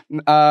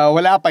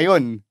 wala pa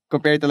yun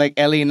compared to like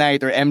LA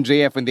Knight or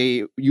MJF when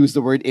they use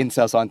the word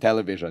incels on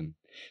television.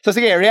 So,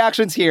 sige,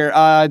 reactions here.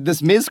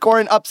 Does Miz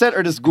score an upset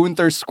or does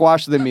Gunther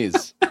squash the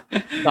Miz?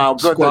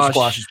 Gunther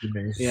squashes the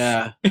Miz.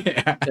 Yeah.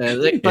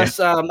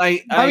 Plus,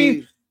 I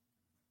mean,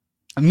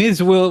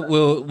 Miz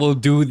will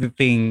do the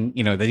thing,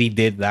 that he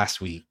did last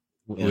week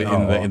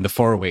in the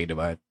 4-way,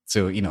 diba?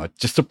 So,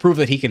 just to prove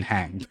that he can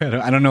hang. But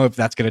I don't know if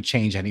that's gonna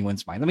change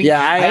anyone's mind. I mean,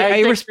 I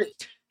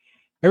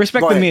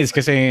respect the Miz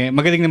kasi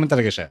magaling naman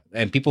talaga siya.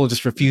 And people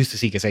just refuse to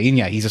see kasi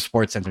he's a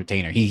sports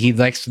entertainer. He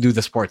likes to do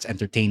the sports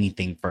entertaining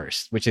thing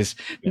first, which is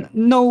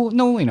not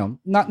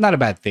a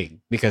bad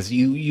thing because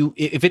you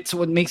if it's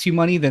what makes you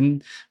money,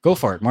 then go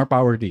for it. More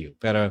power to you.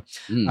 Pero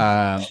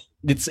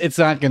it's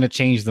not gonna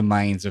change the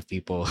minds of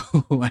people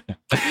who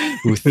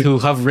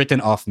have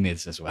written off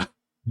Miz as well.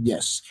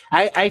 Yes.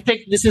 I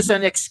think this is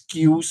an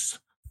excuse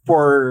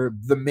for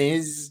the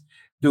Miz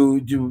to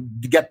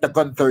get the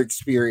Gunther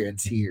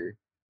experience here.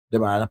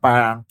 Diba? Na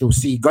parang to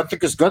see Gunther,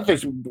 because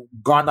Gunther's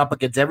gone up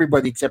against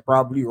everybody except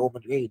probably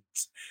Roman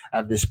Reigns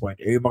at this point.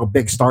 Yung mga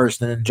big stars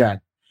na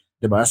nandyan.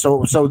 Diba?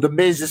 So the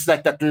Miz is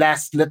like that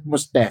last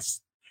litmus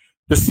test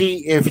to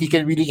see if he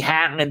can really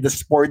hang in the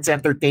sports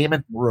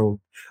entertainment world,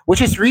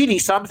 which is really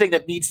something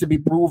that needs to be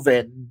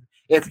proven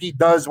if he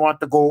does want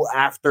to go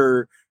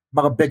after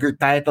mga bigger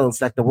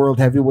titles like the World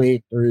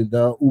Heavyweight or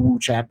the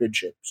UWU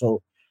Championship.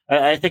 So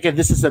I think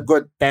this is a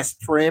good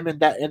test for him in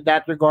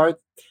that regard.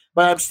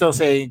 But I'm still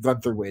saying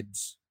Gunther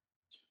wins.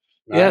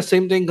 Right? Yeah,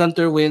 same thing.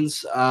 Gunther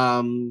wins.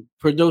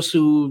 For those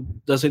who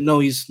doesn't know,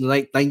 he's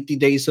like 90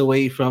 days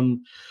away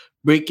from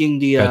breaking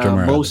the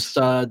most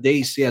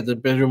days. Yeah, the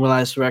Pedro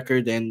Morales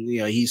record. And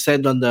he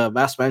said on the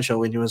Masked Man show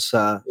when he was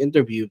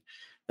interviewed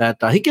that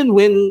he can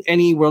win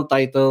any world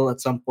title at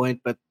some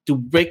point, but to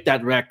break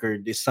that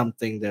record is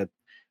something that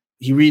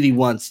he really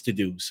wants to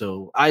do.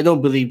 So I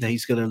don't believe that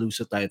he's going to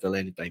lose a title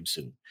anytime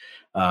soon.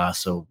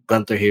 So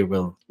Gunther here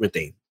will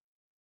retain.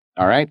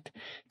 All right.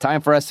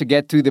 Time for us to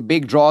get to the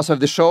big draws of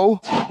the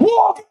show.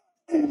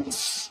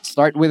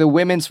 Start with a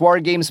women's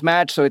WarGames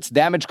match. So it's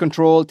Damage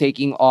Control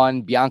taking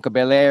on Bianca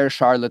Belair,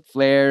 Charlotte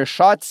Flair,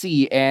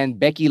 Shotzi, and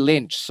Becky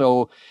Lynch.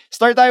 So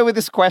start out with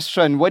this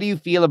question. What do you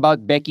feel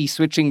about Becky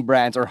switching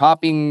brands or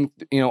hopping,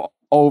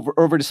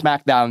 over to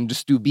SmackDown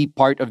just to be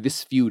part of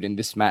this feud in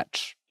this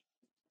match?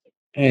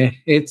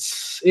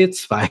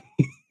 It's fine.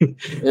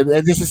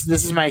 This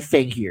is my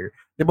thing here.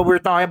 But we're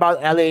talking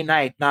about LA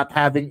Knight not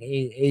having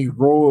a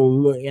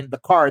role in the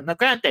card. Now,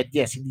 granted,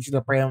 yes, hindi sila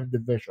premium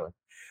division.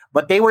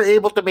 But they were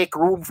able to make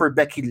room for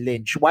Becky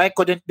Lynch. Why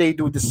couldn't they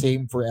do the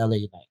same for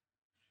LA Knight?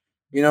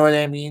 You know what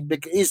I mean?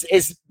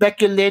 Is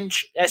Becky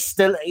Lynch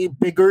still a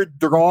bigger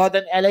draw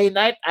than LA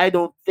Knight? I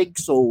don't think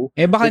so.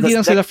 Baka hindi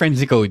lang sila friends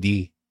ni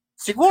Cody.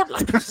 Siguro.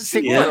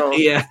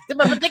 Yeah.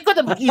 Diba? But they could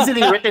have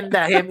easily written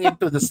him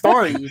into the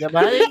story.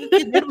 Diba?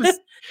 It was,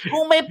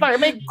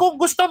 kung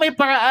gusto may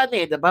paraan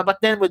eh. Diba? But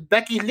then with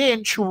Becky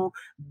Lynch who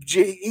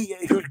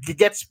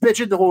gets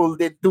pigeonholed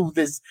into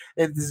this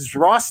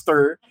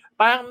roster,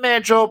 parang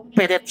medyo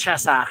pilit siya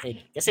sa akin.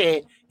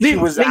 Kasi she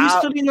was may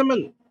history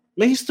naman.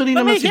 May history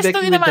naman si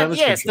Becky with Damage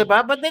yes,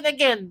 diba? But then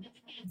again,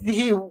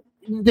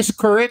 this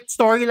current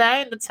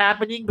storyline that's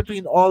happening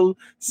between all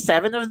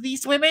 7 of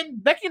these women,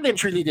 Becky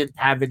Lynch really didn't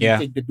have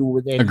anything to do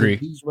with any of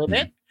these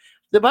women.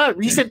 Diba?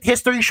 Recent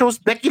history shows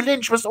Becky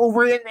Lynch was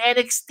over in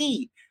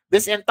NXT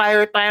this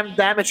entire time.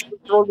 Damage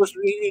Control was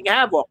wreaking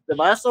havoc.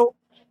 Diba? So,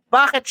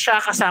 bakit siya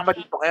kasama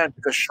dito ngayon?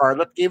 Because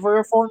Charlotte gave her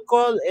a phone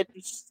call?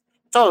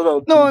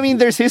 No, I mean,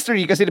 there's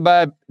history kasi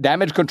diba,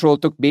 Damage Control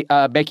took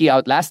Becky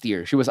out last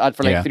year. She was out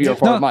for like 3 or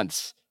 4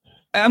 months.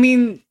 I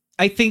mean,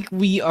 I think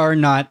we are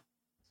not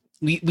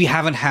we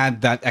haven't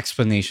had that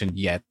explanation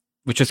yet,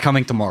 which is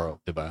coming tomorrow,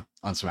 diba?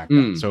 On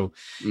SmackDown. So,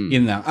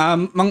 yun lang.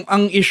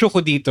 Ang issue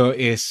ko dito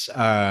is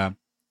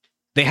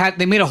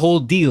they made a whole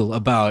deal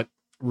about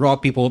Raw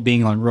people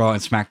being on Raw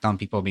and SmackDown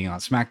people being on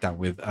SmackDown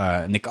with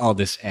Nick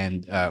Aldis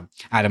and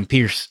Adam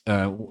Pearce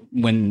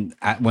when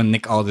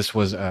Nick Aldis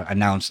was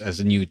announced as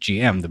a new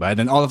GM, diba?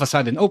 Then all of a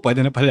sudden,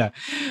 pwede na pala.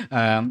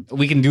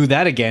 We can do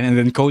that again, and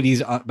then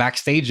Cody's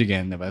backstage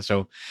again, diba?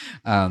 So,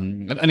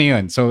 ano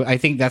yun? So I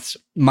think that's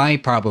my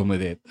problem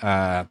with it.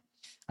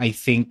 I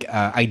think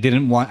I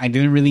didn't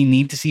really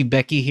need to see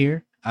Becky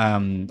here.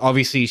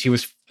 Obviously she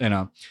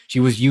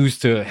was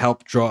used to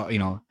help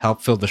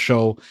fill the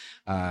show,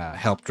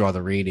 help draw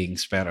the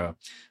ratings, pero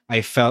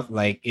I felt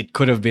like it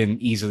could have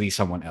been easily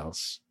someone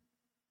else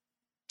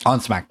on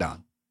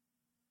SmackDown.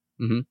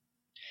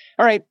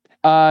 All right.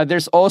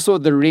 There's also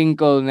the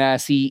wrinkle na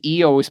si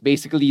Io is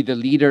basically the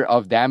leader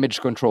of Damage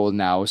Control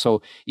now.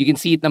 So you can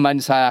see it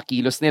naman sa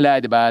kilos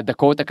nila, diba?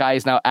 Dakota Kai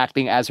is now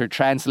acting as her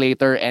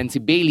translator, and si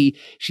Bailey,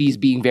 she's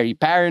being very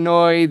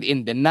paranoid,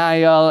 in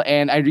denial,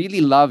 and I really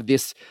love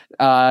this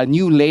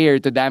new layer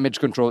to Damage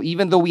Control.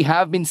 Even though we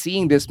have been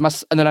seeing this,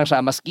 mas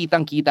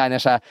kitang-kita na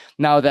siya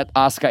now that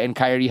Asuka and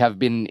Kairi have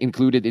been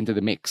included into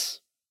the mix.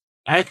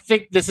 I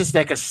think this is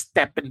like a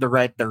step in the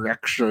right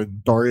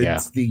direction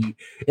towards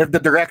if the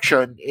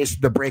direction is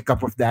the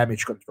breakup of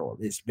Damage Control,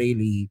 is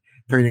Bailey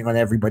turning on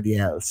everybody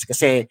else. Because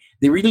they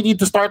really need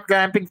to start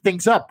ramping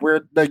things up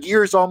where the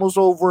year is almost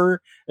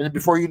over, and then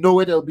before you know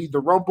it, it'll be the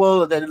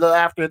Rumble, and then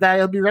after that,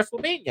 it'll be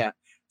WrestleMania.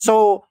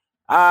 So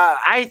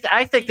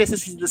I think this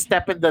is the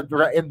step in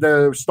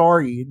the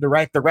story in the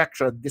right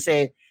direction.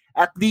 Because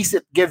at least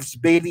it gives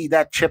Bailey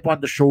that chip on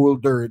the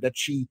shoulder that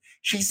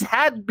she's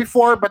had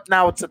before, but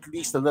now it's at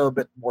least a little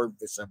bit more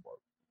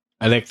visible.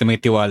 I like the may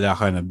tiwala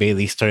ka na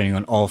Bailey's turning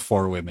on all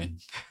 4 women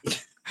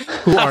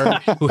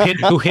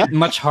who hit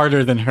much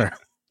harder than her.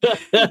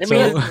 I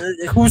mean,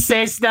 who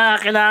says na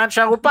kailangan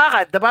siya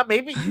upakan, diba?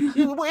 Maybe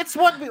it's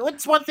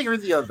one thing or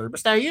the other.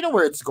 Basta you know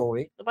where it's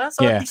going, diba?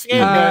 So at least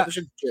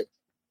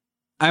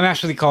I'm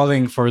actually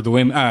calling for the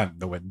women,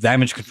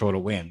 Damage Control to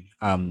win.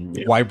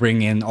 Why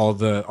bring in all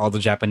the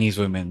Japanese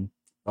women,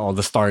 all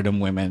the Stardom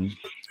women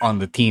on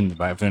the team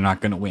if they're not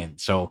going to win?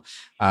 So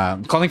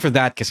calling for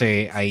that because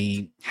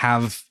I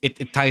have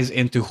it ties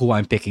into who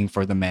I'm picking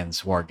for the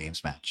men's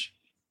WarGames match.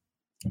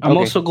 I'm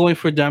also going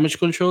for Damage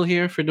Control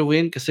here for the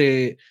win because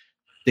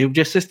they've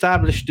just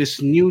established this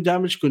new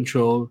Damage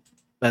Control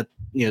that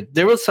they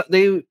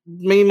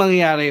may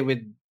mangyari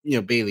with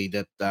Bailey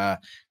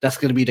that's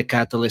going to be the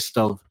catalyst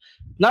of.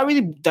 Not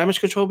really Damage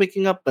Control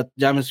waking up, but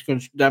Damage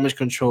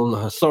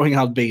Control throwing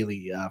out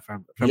Bailey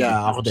from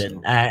ako din.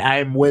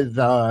 I'm with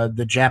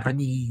the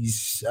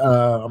Japanese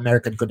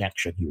American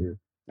connection here.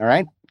 All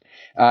right.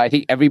 I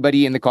think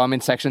everybody in the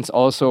comment sections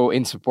also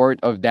in support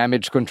of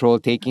Damage Control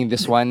taking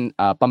this one.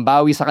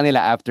 Pambawi sa kanila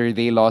after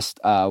they lost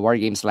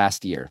WarGames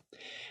last year.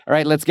 All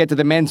right, let's get to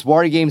the men's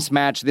WarGames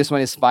match. This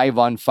one is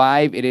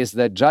 5-on-5. It is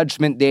the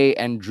Judgment Day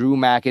and Drew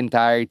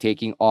McIntyre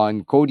taking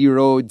on Cody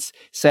Rhodes,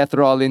 Seth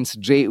Rollins,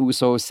 Jey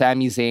Uso,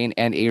 Sami Zayn,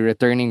 and a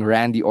returning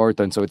Randy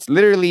Orton. So it's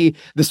literally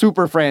the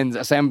Super Friends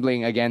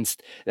assembling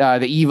against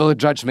the evil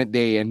Judgment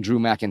Day and Drew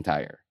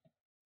McIntyre.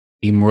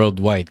 Team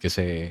worldwide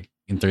kasi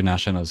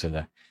international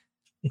sila.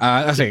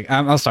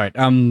 I'll start.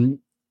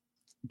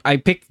 I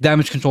picked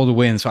Damage Control to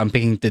win, so I'm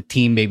picking the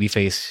team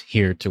babyface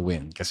here to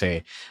win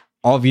kasi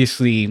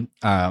obviously,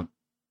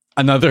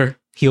 another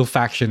heel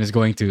faction is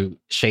going to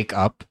shake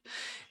up,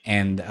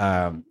 and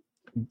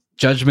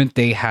Judgment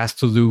Day has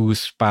to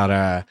lose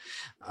para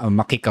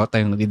makikaw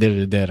tayong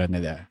lider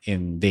nila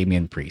in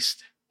Damian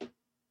Priest.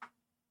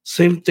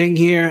 Same thing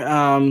here.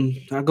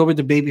 I'll go with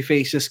the baby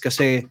faces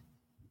kasi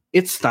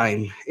it's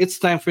time. It's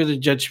time for the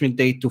Judgment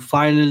Day to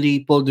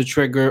finally pull the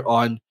trigger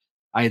on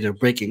either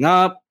breaking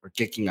up or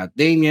kicking out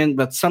Damian,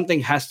 but something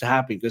has to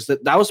happen because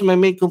that was my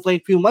main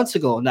complaint a few months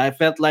ago, and I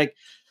felt like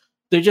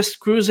they're just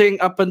cruising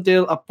up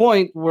until a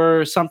point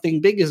where something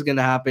big is going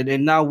to happen.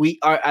 And now we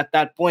are at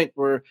that point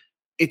where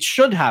it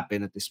should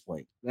happen at this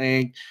point.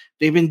 Like,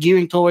 they've been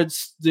gearing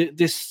towards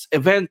this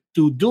event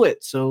to do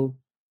it. So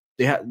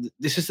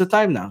this is the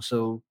time now.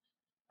 So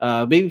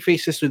baby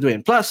faces would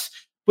win. Plus,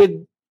 with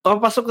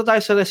papasok na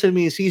tayo sa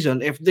WrestleMania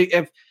season, if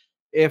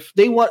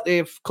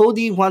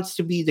Cody wants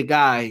to be the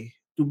guy,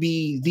 to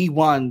be the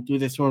one to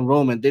dethrone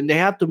Roman, then they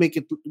have to make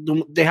him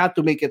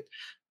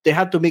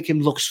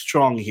look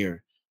strong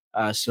here.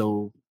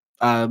 So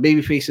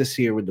baby faces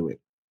here with the win.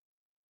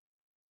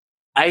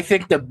 I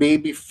think the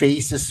baby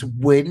faces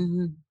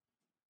win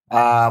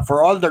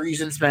for all the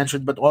reasons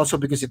mentioned, but also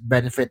because it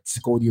benefits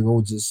Cody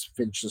Rhodes'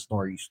 finish the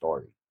story.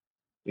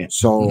 Yeah.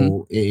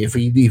 So if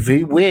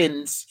he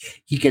wins,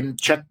 he can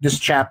check this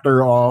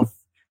chapter off,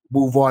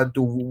 move on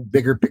to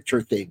bigger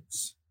picture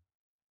things.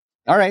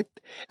 All right.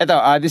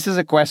 Ito, this is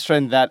a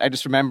question that I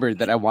just remembered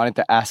that I wanted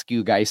to ask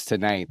you guys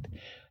tonight.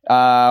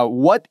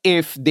 What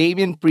if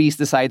Damian Priest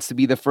decides to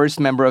be the first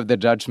member of the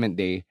Judgment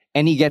Day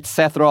and he gets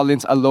Seth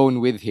Rollins alone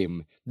with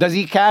him? Does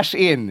he cash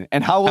in?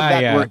 And how will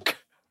that work?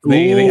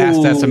 They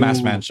asked that sa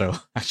Mass Man show,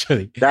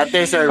 actually. That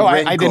is a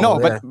I didn't know,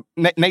 but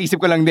naisip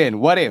ko lang din.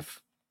 What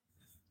if?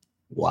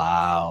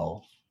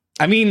 Wow.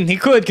 I mean, he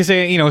could because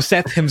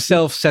Seth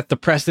himself set the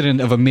precedent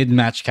of a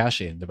mid-match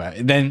cash-in. Diba?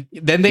 Then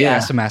they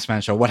asked the Masked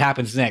Man show, what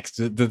happens next?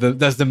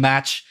 Does the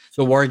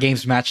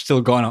WarGames match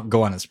still go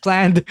on as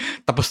planned?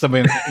 Tapos na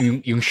ba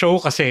yung show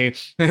kasi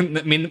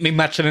may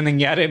match na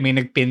nangyari, may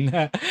nagpin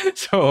na.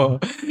 So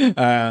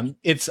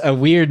it's a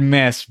weird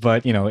mess,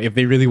 but if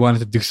they really wanted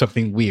to do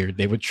something weird,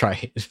 they would try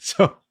it.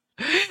 So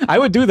I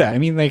would do that. I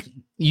mean, like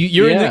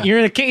you're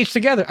in a cage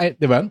together.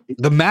 Diba?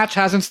 The match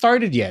hasn't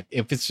started yet.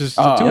 If it's just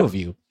the two of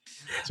you.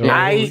 So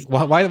why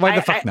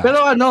the fuck not?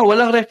 Pero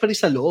walang referee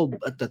sa loob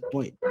at that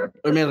point.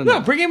 Or meron No,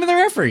 bring him in the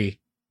referee.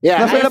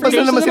 Yeah. Nasa labas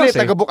na naman sila,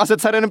 tagabukas at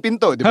sara ng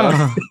pinto, di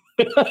ba?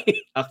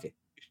 Okay.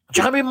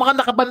 Tsaka may mga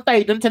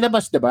nakabantay doon sa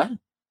labas, di ba?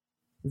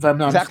 If I'm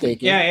not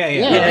mistaken.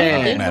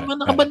 Yeah. May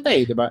mga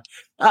nakabantay, di ba?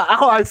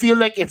 Ako, I feel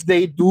like if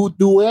they do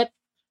it,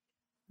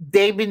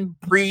 Damien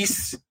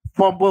Priest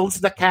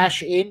fumbles the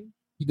cash in.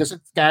 He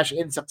doesn't cash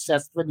in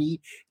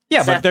successfully.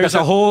 Yeah, but there's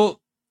a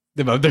whole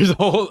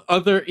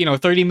other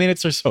 30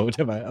 minutes or so,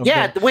 diba? Okay.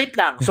 Yeah, wait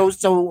lang. So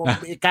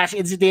cash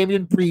in si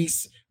Damien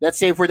Priest. Let's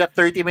say for the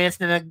 30 minutes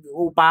na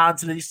nag-upahan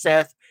sila ni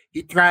Seth,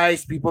 he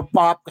tries, people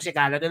pop kasi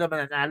kala nila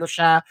mananalo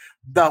siya.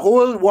 The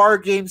whole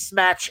WarGames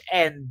match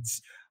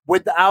ends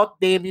without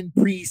Damien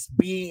Priest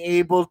being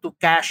able to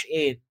cash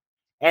in.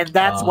 And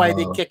that's why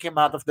they kick him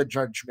out of the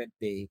Judgment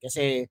Day.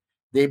 Kasi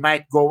they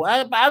might go,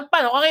 paano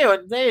ka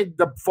ngayon?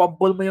 The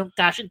fumble mo yung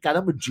cash in,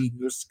 kala mo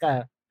genius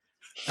ka.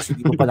 Kasi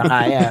hindi mo pala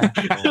kaya.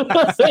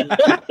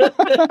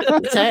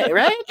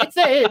 Right?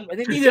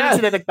 Hindi na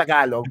sila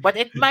nagtagalog.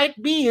 But it might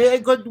be a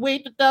good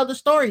way to tell the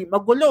story.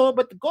 Magulo,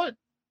 but good.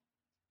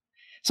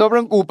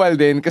 Sobrang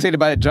kupal din kasi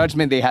diba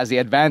Judgment Day has the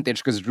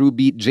advantage because Drew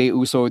beat Jey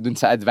Uso dun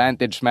sa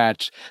advantage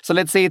match. So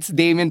let's say it's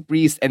Damien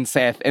Priest and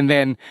Seth and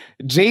then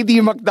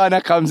JD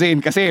McDonough comes in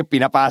kasi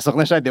pinapasok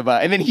na siya, diba?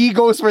 And then he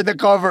goes for the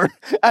cover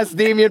as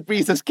Damien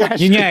Priest has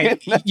cashed in.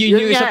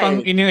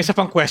 Yun yung isa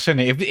pang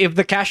question eh. If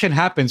the cash-in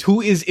happens,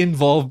 who is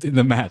involved in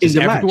the match? Is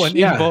everyone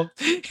involved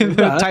in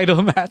the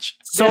title match?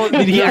 So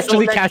did he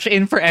actually cash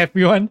in for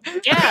everyone?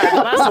 Yeah,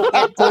 diba? So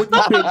Cody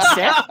pinned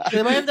Seth.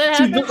 Diba?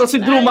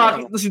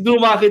 Si Drew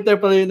McIntyre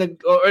pala yung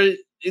or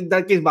in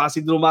that case, baka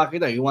si Drew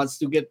McIntyre, he wants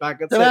to get back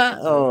at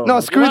Seth. No,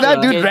 screw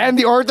that, dude.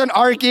 Randy Orton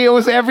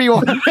RKO's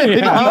everyone.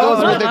 He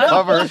goes for the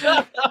cover.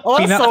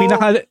 Also,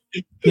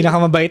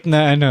 pinakamabait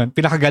na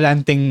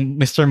pinakagalanting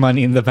Mr.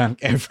 Money in the Bank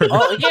ever.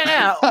 Oh,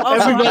 yeah.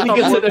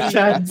 Everybody gets a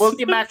chance.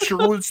 Multi-match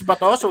rules ba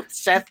to? So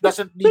Seth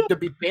doesn't need to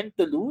be pinned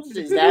to lose?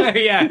 Is that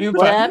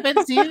what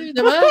happens here?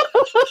 Diba?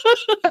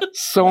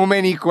 So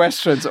many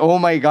questions. Oh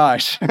my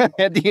gosh.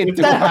 If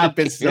that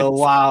happens, though,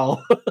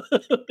 wow.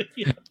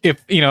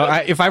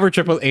 If I were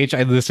Triple H,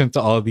 I'd listen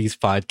to all these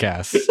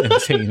podcasts and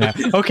say that,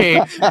 okay,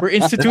 we're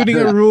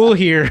instituting a rule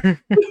here.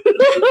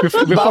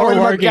 Before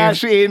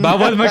WarGames.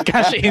 Bawal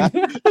mag-cash in.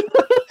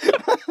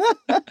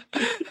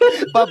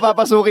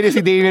 Papapasukin ni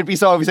si Damien Priest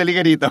sa office.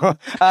 Halika dito.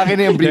 Akin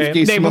na yung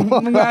briefcase mo.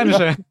 Ano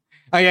siya?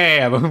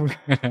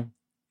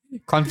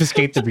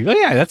 Confiscate the briefcase. Oh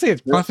yeah, that's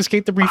it.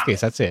 Confiscate the briefcase.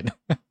 That's it.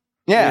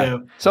 Yeah.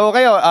 So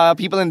kayo,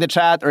 people in the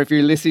chat, or if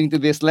you're listening to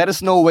this, let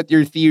us know what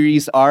your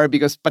theories are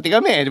because pati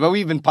kami, diba,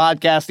 we've been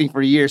podcasting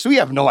for years. We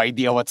have no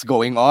idea what's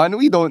going on.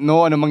 We don't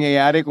know ano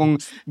mangyayari kung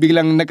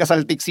biglang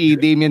nagkasaltik si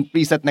Damien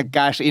Priest at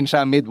nag-cash in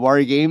siya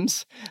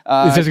mid-WarGames.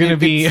 This is gonna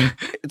be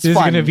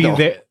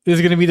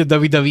the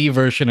WWE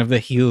version of the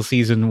Heel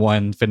Season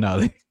 1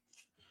 finale.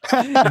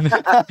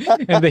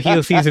 and the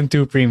Heel Season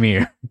 2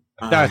 premiere.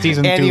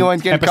 Season 2,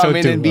 anyone can come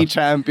in 2. and be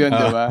champion,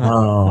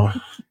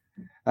 diba?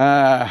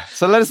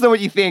 So let us know what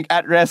you think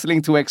at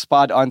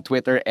Wrestling2XPod on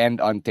Twitter and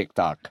on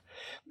TikTok.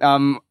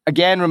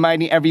 Again,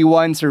 reminding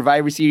everyone,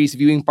 Survivor Series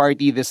viewing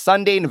party this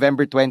Sunday,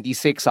 November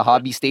 26, sa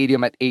Hobby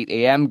Stadium at 8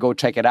 a.m. Go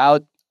check it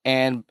out.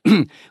 And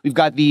we've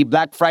got the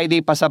Black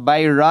Friday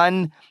Pasabay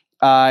run.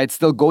 It's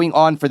still going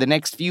on for the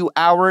next few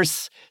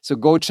hours. So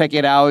go check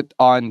it out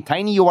on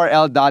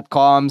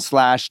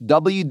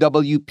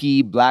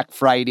tinyurl.com/WWP Black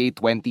Friday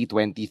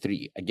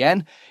 2023.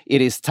 Again, it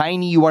is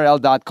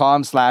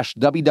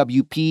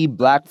tinyurl.com/WWP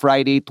Black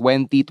Friday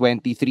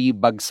 2023.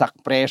 Bagsak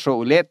presyo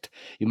ulit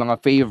yung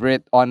mga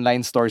favorite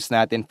online stores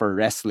natin for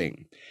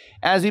wrestling.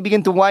 As we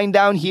begin to wind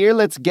down here,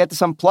 let's get to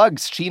some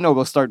plugs. Chino,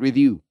 we'll start with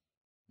you.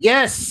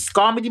 Yes,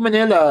 Comedy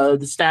Manila,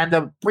 the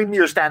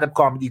premier stand-up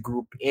comedy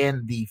group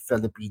in the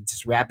Philippines,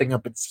 is wrapping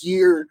up its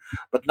year,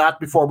 but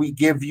not before we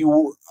give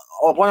you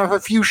one of a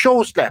few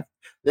shows left.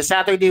 This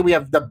Saturday, we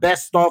have the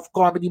Best of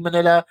Comedy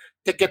Manila.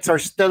 Tickets are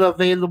still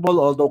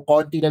available, although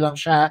konti na lang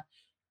siya.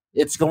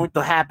 It's going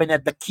to happen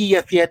at the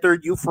Kia Theater,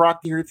 New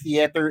Frontier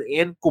Theater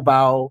in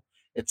Cubao.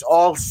 It's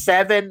all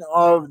 7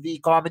 of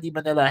the Comedy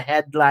Manila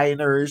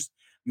headliners.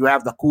 You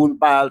have the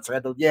Cool Pals,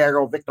 Red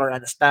Oliero, Victor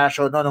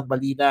Anastasio, Nonong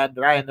Balinan,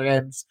 Ryan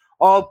Rems,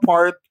 all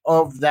part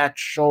of that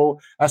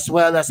show, as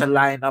well as a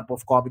lineup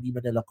of Comedy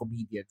Manila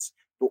comedians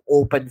to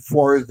open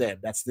for them.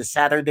 That's this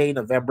Saturday,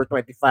 November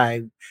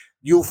 25,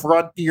 New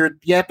Frontier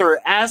Theater.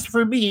 As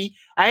for me,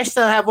 I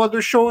still have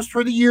other shows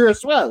for the year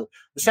as well.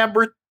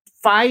 December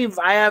 5,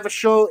 I have a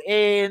show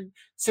in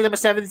Cinema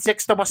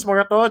 76 Tomas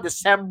Morato.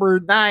 December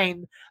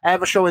 9, I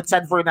have a show in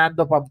San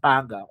Fernando,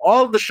 Pampanga.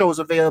 All the shows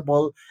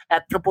available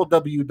at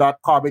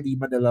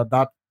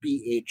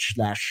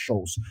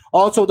www.comedymanila.ph/shows.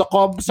 Also, the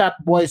Comsat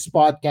Boys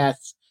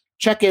podcast.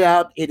 Check it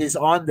out. It is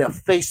on the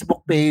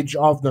Facebook page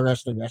of the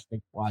Wrestling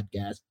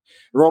Podcast.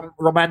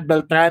 Roman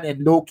Beltran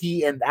and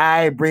Loki and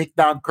I break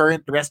down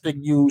current wrestling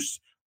news,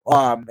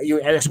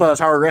 as well as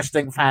our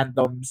wrestling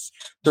fandoms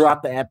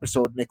throughout the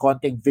episode. May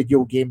konting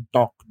video game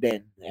talk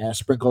then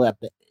sprinkled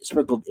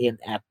in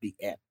at the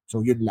end.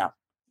 So yun lang.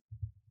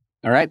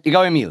 All right,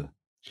 ikaw, Emil.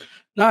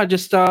 No, I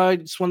just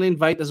want to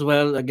invite as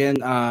well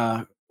again.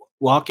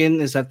 Walk-in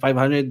is at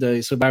 500.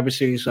 The Survivor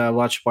Series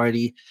watch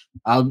party.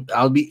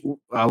 I'll be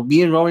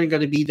and Rowan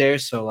gonna be there.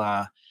 So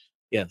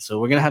yeah,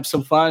 so we're gonna have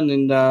some fun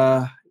and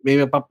may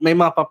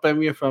mga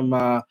pa-premiere from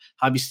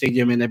Hobby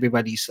Stadium and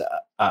everybody's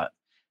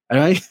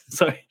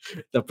sorry,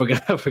 I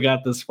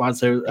forgot the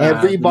sponsor.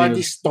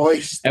 Everybody's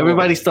Toys.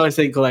 Everybody's Toys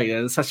and Collect.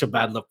 Yeah, it's such a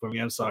bad look for me.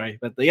 I'm sorry,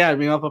 but yeah,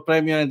 may mga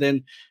pa-premiere and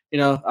then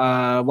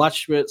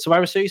watch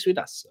Survivor Series with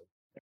us.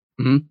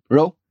 So.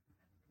 Ro?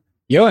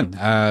 Yun,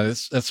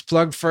 let's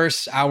plug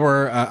first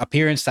our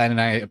appearance. Stan and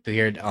I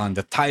appeared on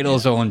the Title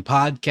Zone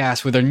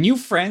podcast with our new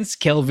friends,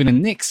 Kelvin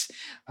and Nix.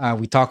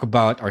 We talk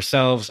about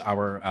ourselves,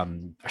 our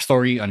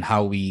story on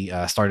how we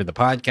started the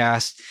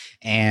podcast,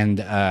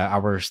 and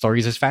our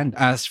stories as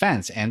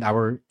fans, and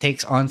our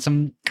takes on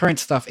some current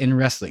stuff in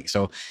wrestling.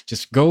 So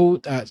just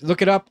go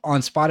look it up on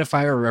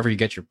Spotify or wherever you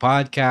get your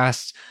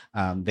podcasts.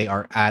 They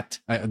are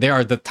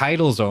the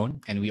Title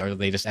Zone, and our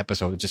latest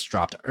episode just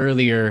dropped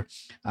earlier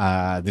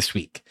this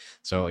week.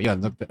 So yeah,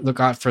 look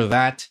out for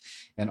that.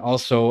 And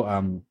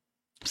also,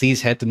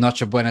 please head to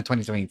Noche Buena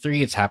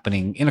 2023. It's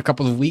happening in a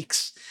couple of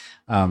weeks.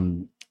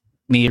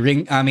 May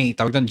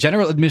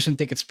general admission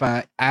tickets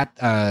pa at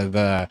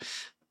the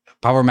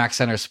Power Max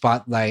Center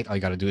Spotlight. All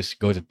you gotta do is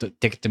go to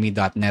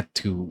tickettome.net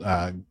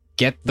to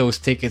get those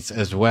tickets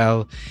as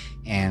well.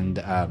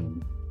 And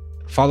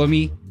follow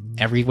me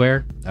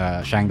everywhere.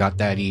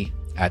 Shang.daddy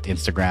at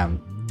Instagram,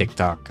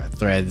 TikTok,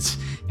 Threads,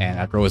 and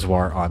at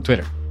Rosewar on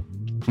Twitter.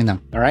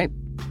 All right.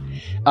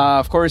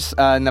 Of course,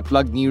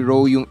 na-plug ni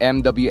Ro yung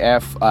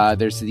MWF.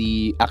 There's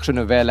the Action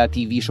Novela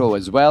TV show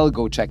as well.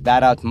 Go check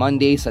that out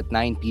Mondays at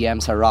 9 p.m.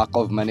 sa Rock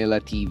of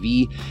Manila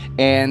TV.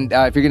 And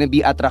if you're gonna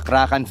be at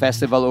Rakrakan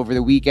Festival over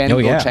the weekend,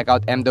 go check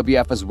out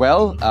MWF as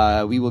well.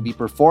 We will be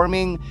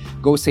performing.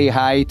 Go say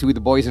hi to the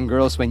boys and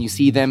girls when you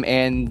see them,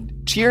 and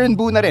cheer and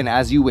boo na rin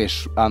as you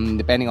wish,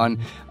 depending on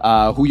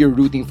who you're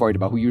rooting for,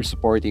 diba? Who you're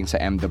supporting sa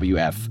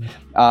MWF.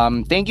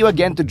 Thank you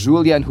again to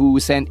Julian who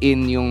sent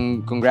in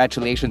yung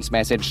congratulations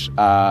message.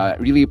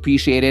 Really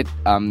appreciate it.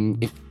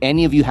 If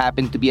any of you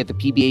happen to be at the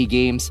PBA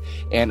games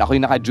and ako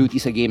yung naka-duty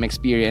sa game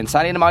experience,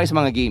 sana naman kayo sa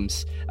mga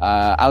games.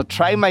 I'll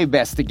try my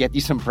best to get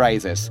you some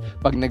prizes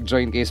pag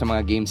nag-join kayo sa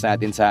mga games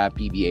natin sa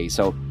PBA.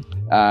 So,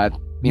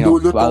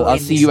 I'll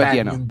see you at the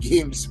end.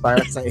 Games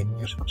para sa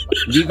inyo.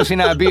 Hindi ko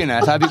sinabi yun.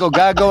 Sabi ko,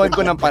 gagawan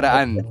ko ng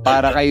paraan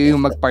para kayo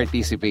yung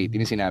mag-participate.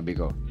 Yun yung sinabi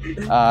ko.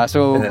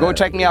 So, go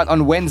check me out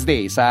on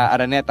Wednesday sa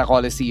Araneta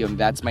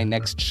Coliseum. That's my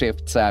next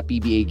shift sa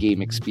PBA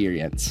game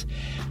experience.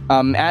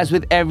 As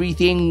with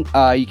everything,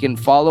 you can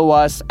follow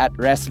us at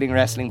Wrestling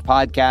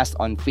Podcast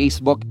on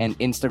Facebook and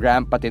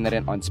Instagram, pati na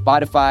rin on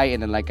Spotify.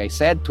 And then, like I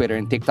said, Twitter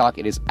and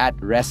TikTok, it is at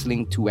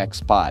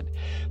Wrestling2xpod.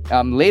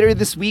 Later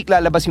this week,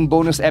 lalabas yung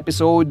bonus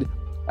episode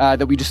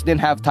that we just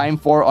didn't have time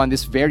for on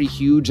this very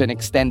huge and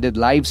extended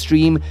live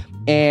stream.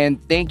 And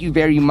thank you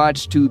very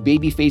much to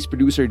Babyface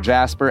producer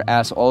Jasper,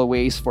 as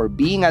always, for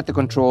being at the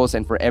controls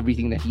and for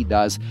everything that he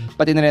does.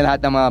 Pati na rin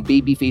lahat ng mga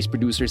Babyface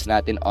producers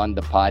natin on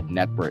the Pod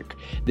Network.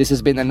 This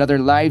has been another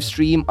live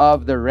stream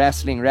of the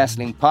Wrestling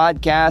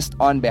Podcast.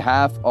 On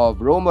behalf of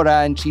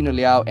Romoran, Chino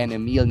Liao, and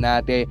Emil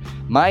Nate,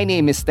 my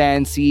name is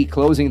Stan C,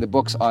 closing the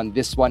books on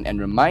this one and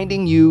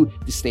reminding you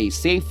to stay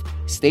safe,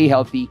 stay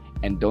healthy,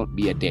 and don't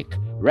be a dick.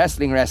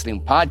 Wrestling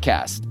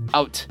Podcast.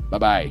 Out.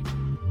 Bye-bye.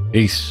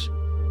 Peace.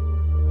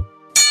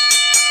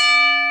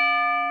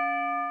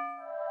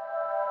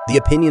 The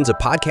opinions of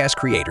podcast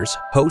creators,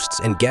 hosts,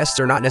 and guests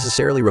are not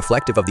necessarily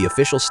reflective of the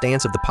official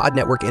stance of the Pod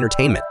Network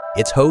Entertainment,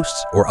 its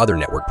hosts, or other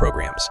network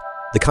programs.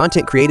 The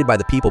content created by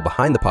the people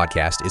behind the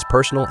podcast is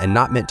personal and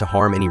not meant to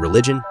harm any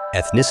religion,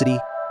 ethnicity,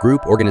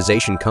 group,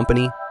 organization,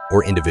 company,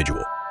 or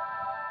individual.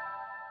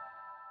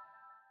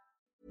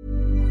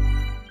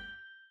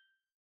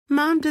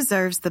 Mom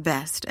deserves the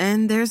best,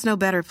 and there's no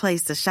better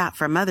place to shop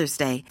for Mother's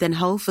Day than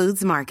Whole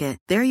Foods Market.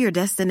 They're your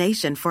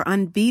destination for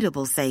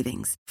unbeatable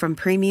savings, from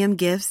premium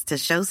gifts to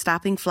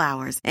show-stopping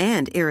flowers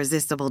and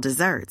irresistible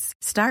desserts.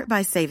 Start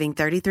by saving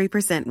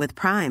 33% with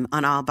Prime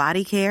on all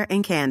body care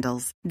and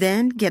candles.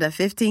 Then get a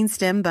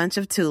 15-stem bunch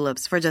of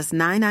tulips for just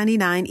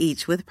 $9.99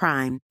 each with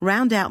Prime.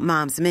 Round out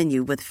Mom's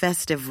menu with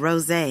festive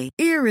rosé,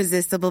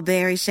 irresistible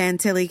berry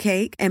chantilly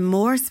cake, and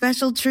more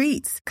special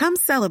treats. Come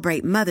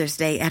celebrate Mother's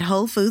Day at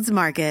Whole Foods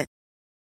Market.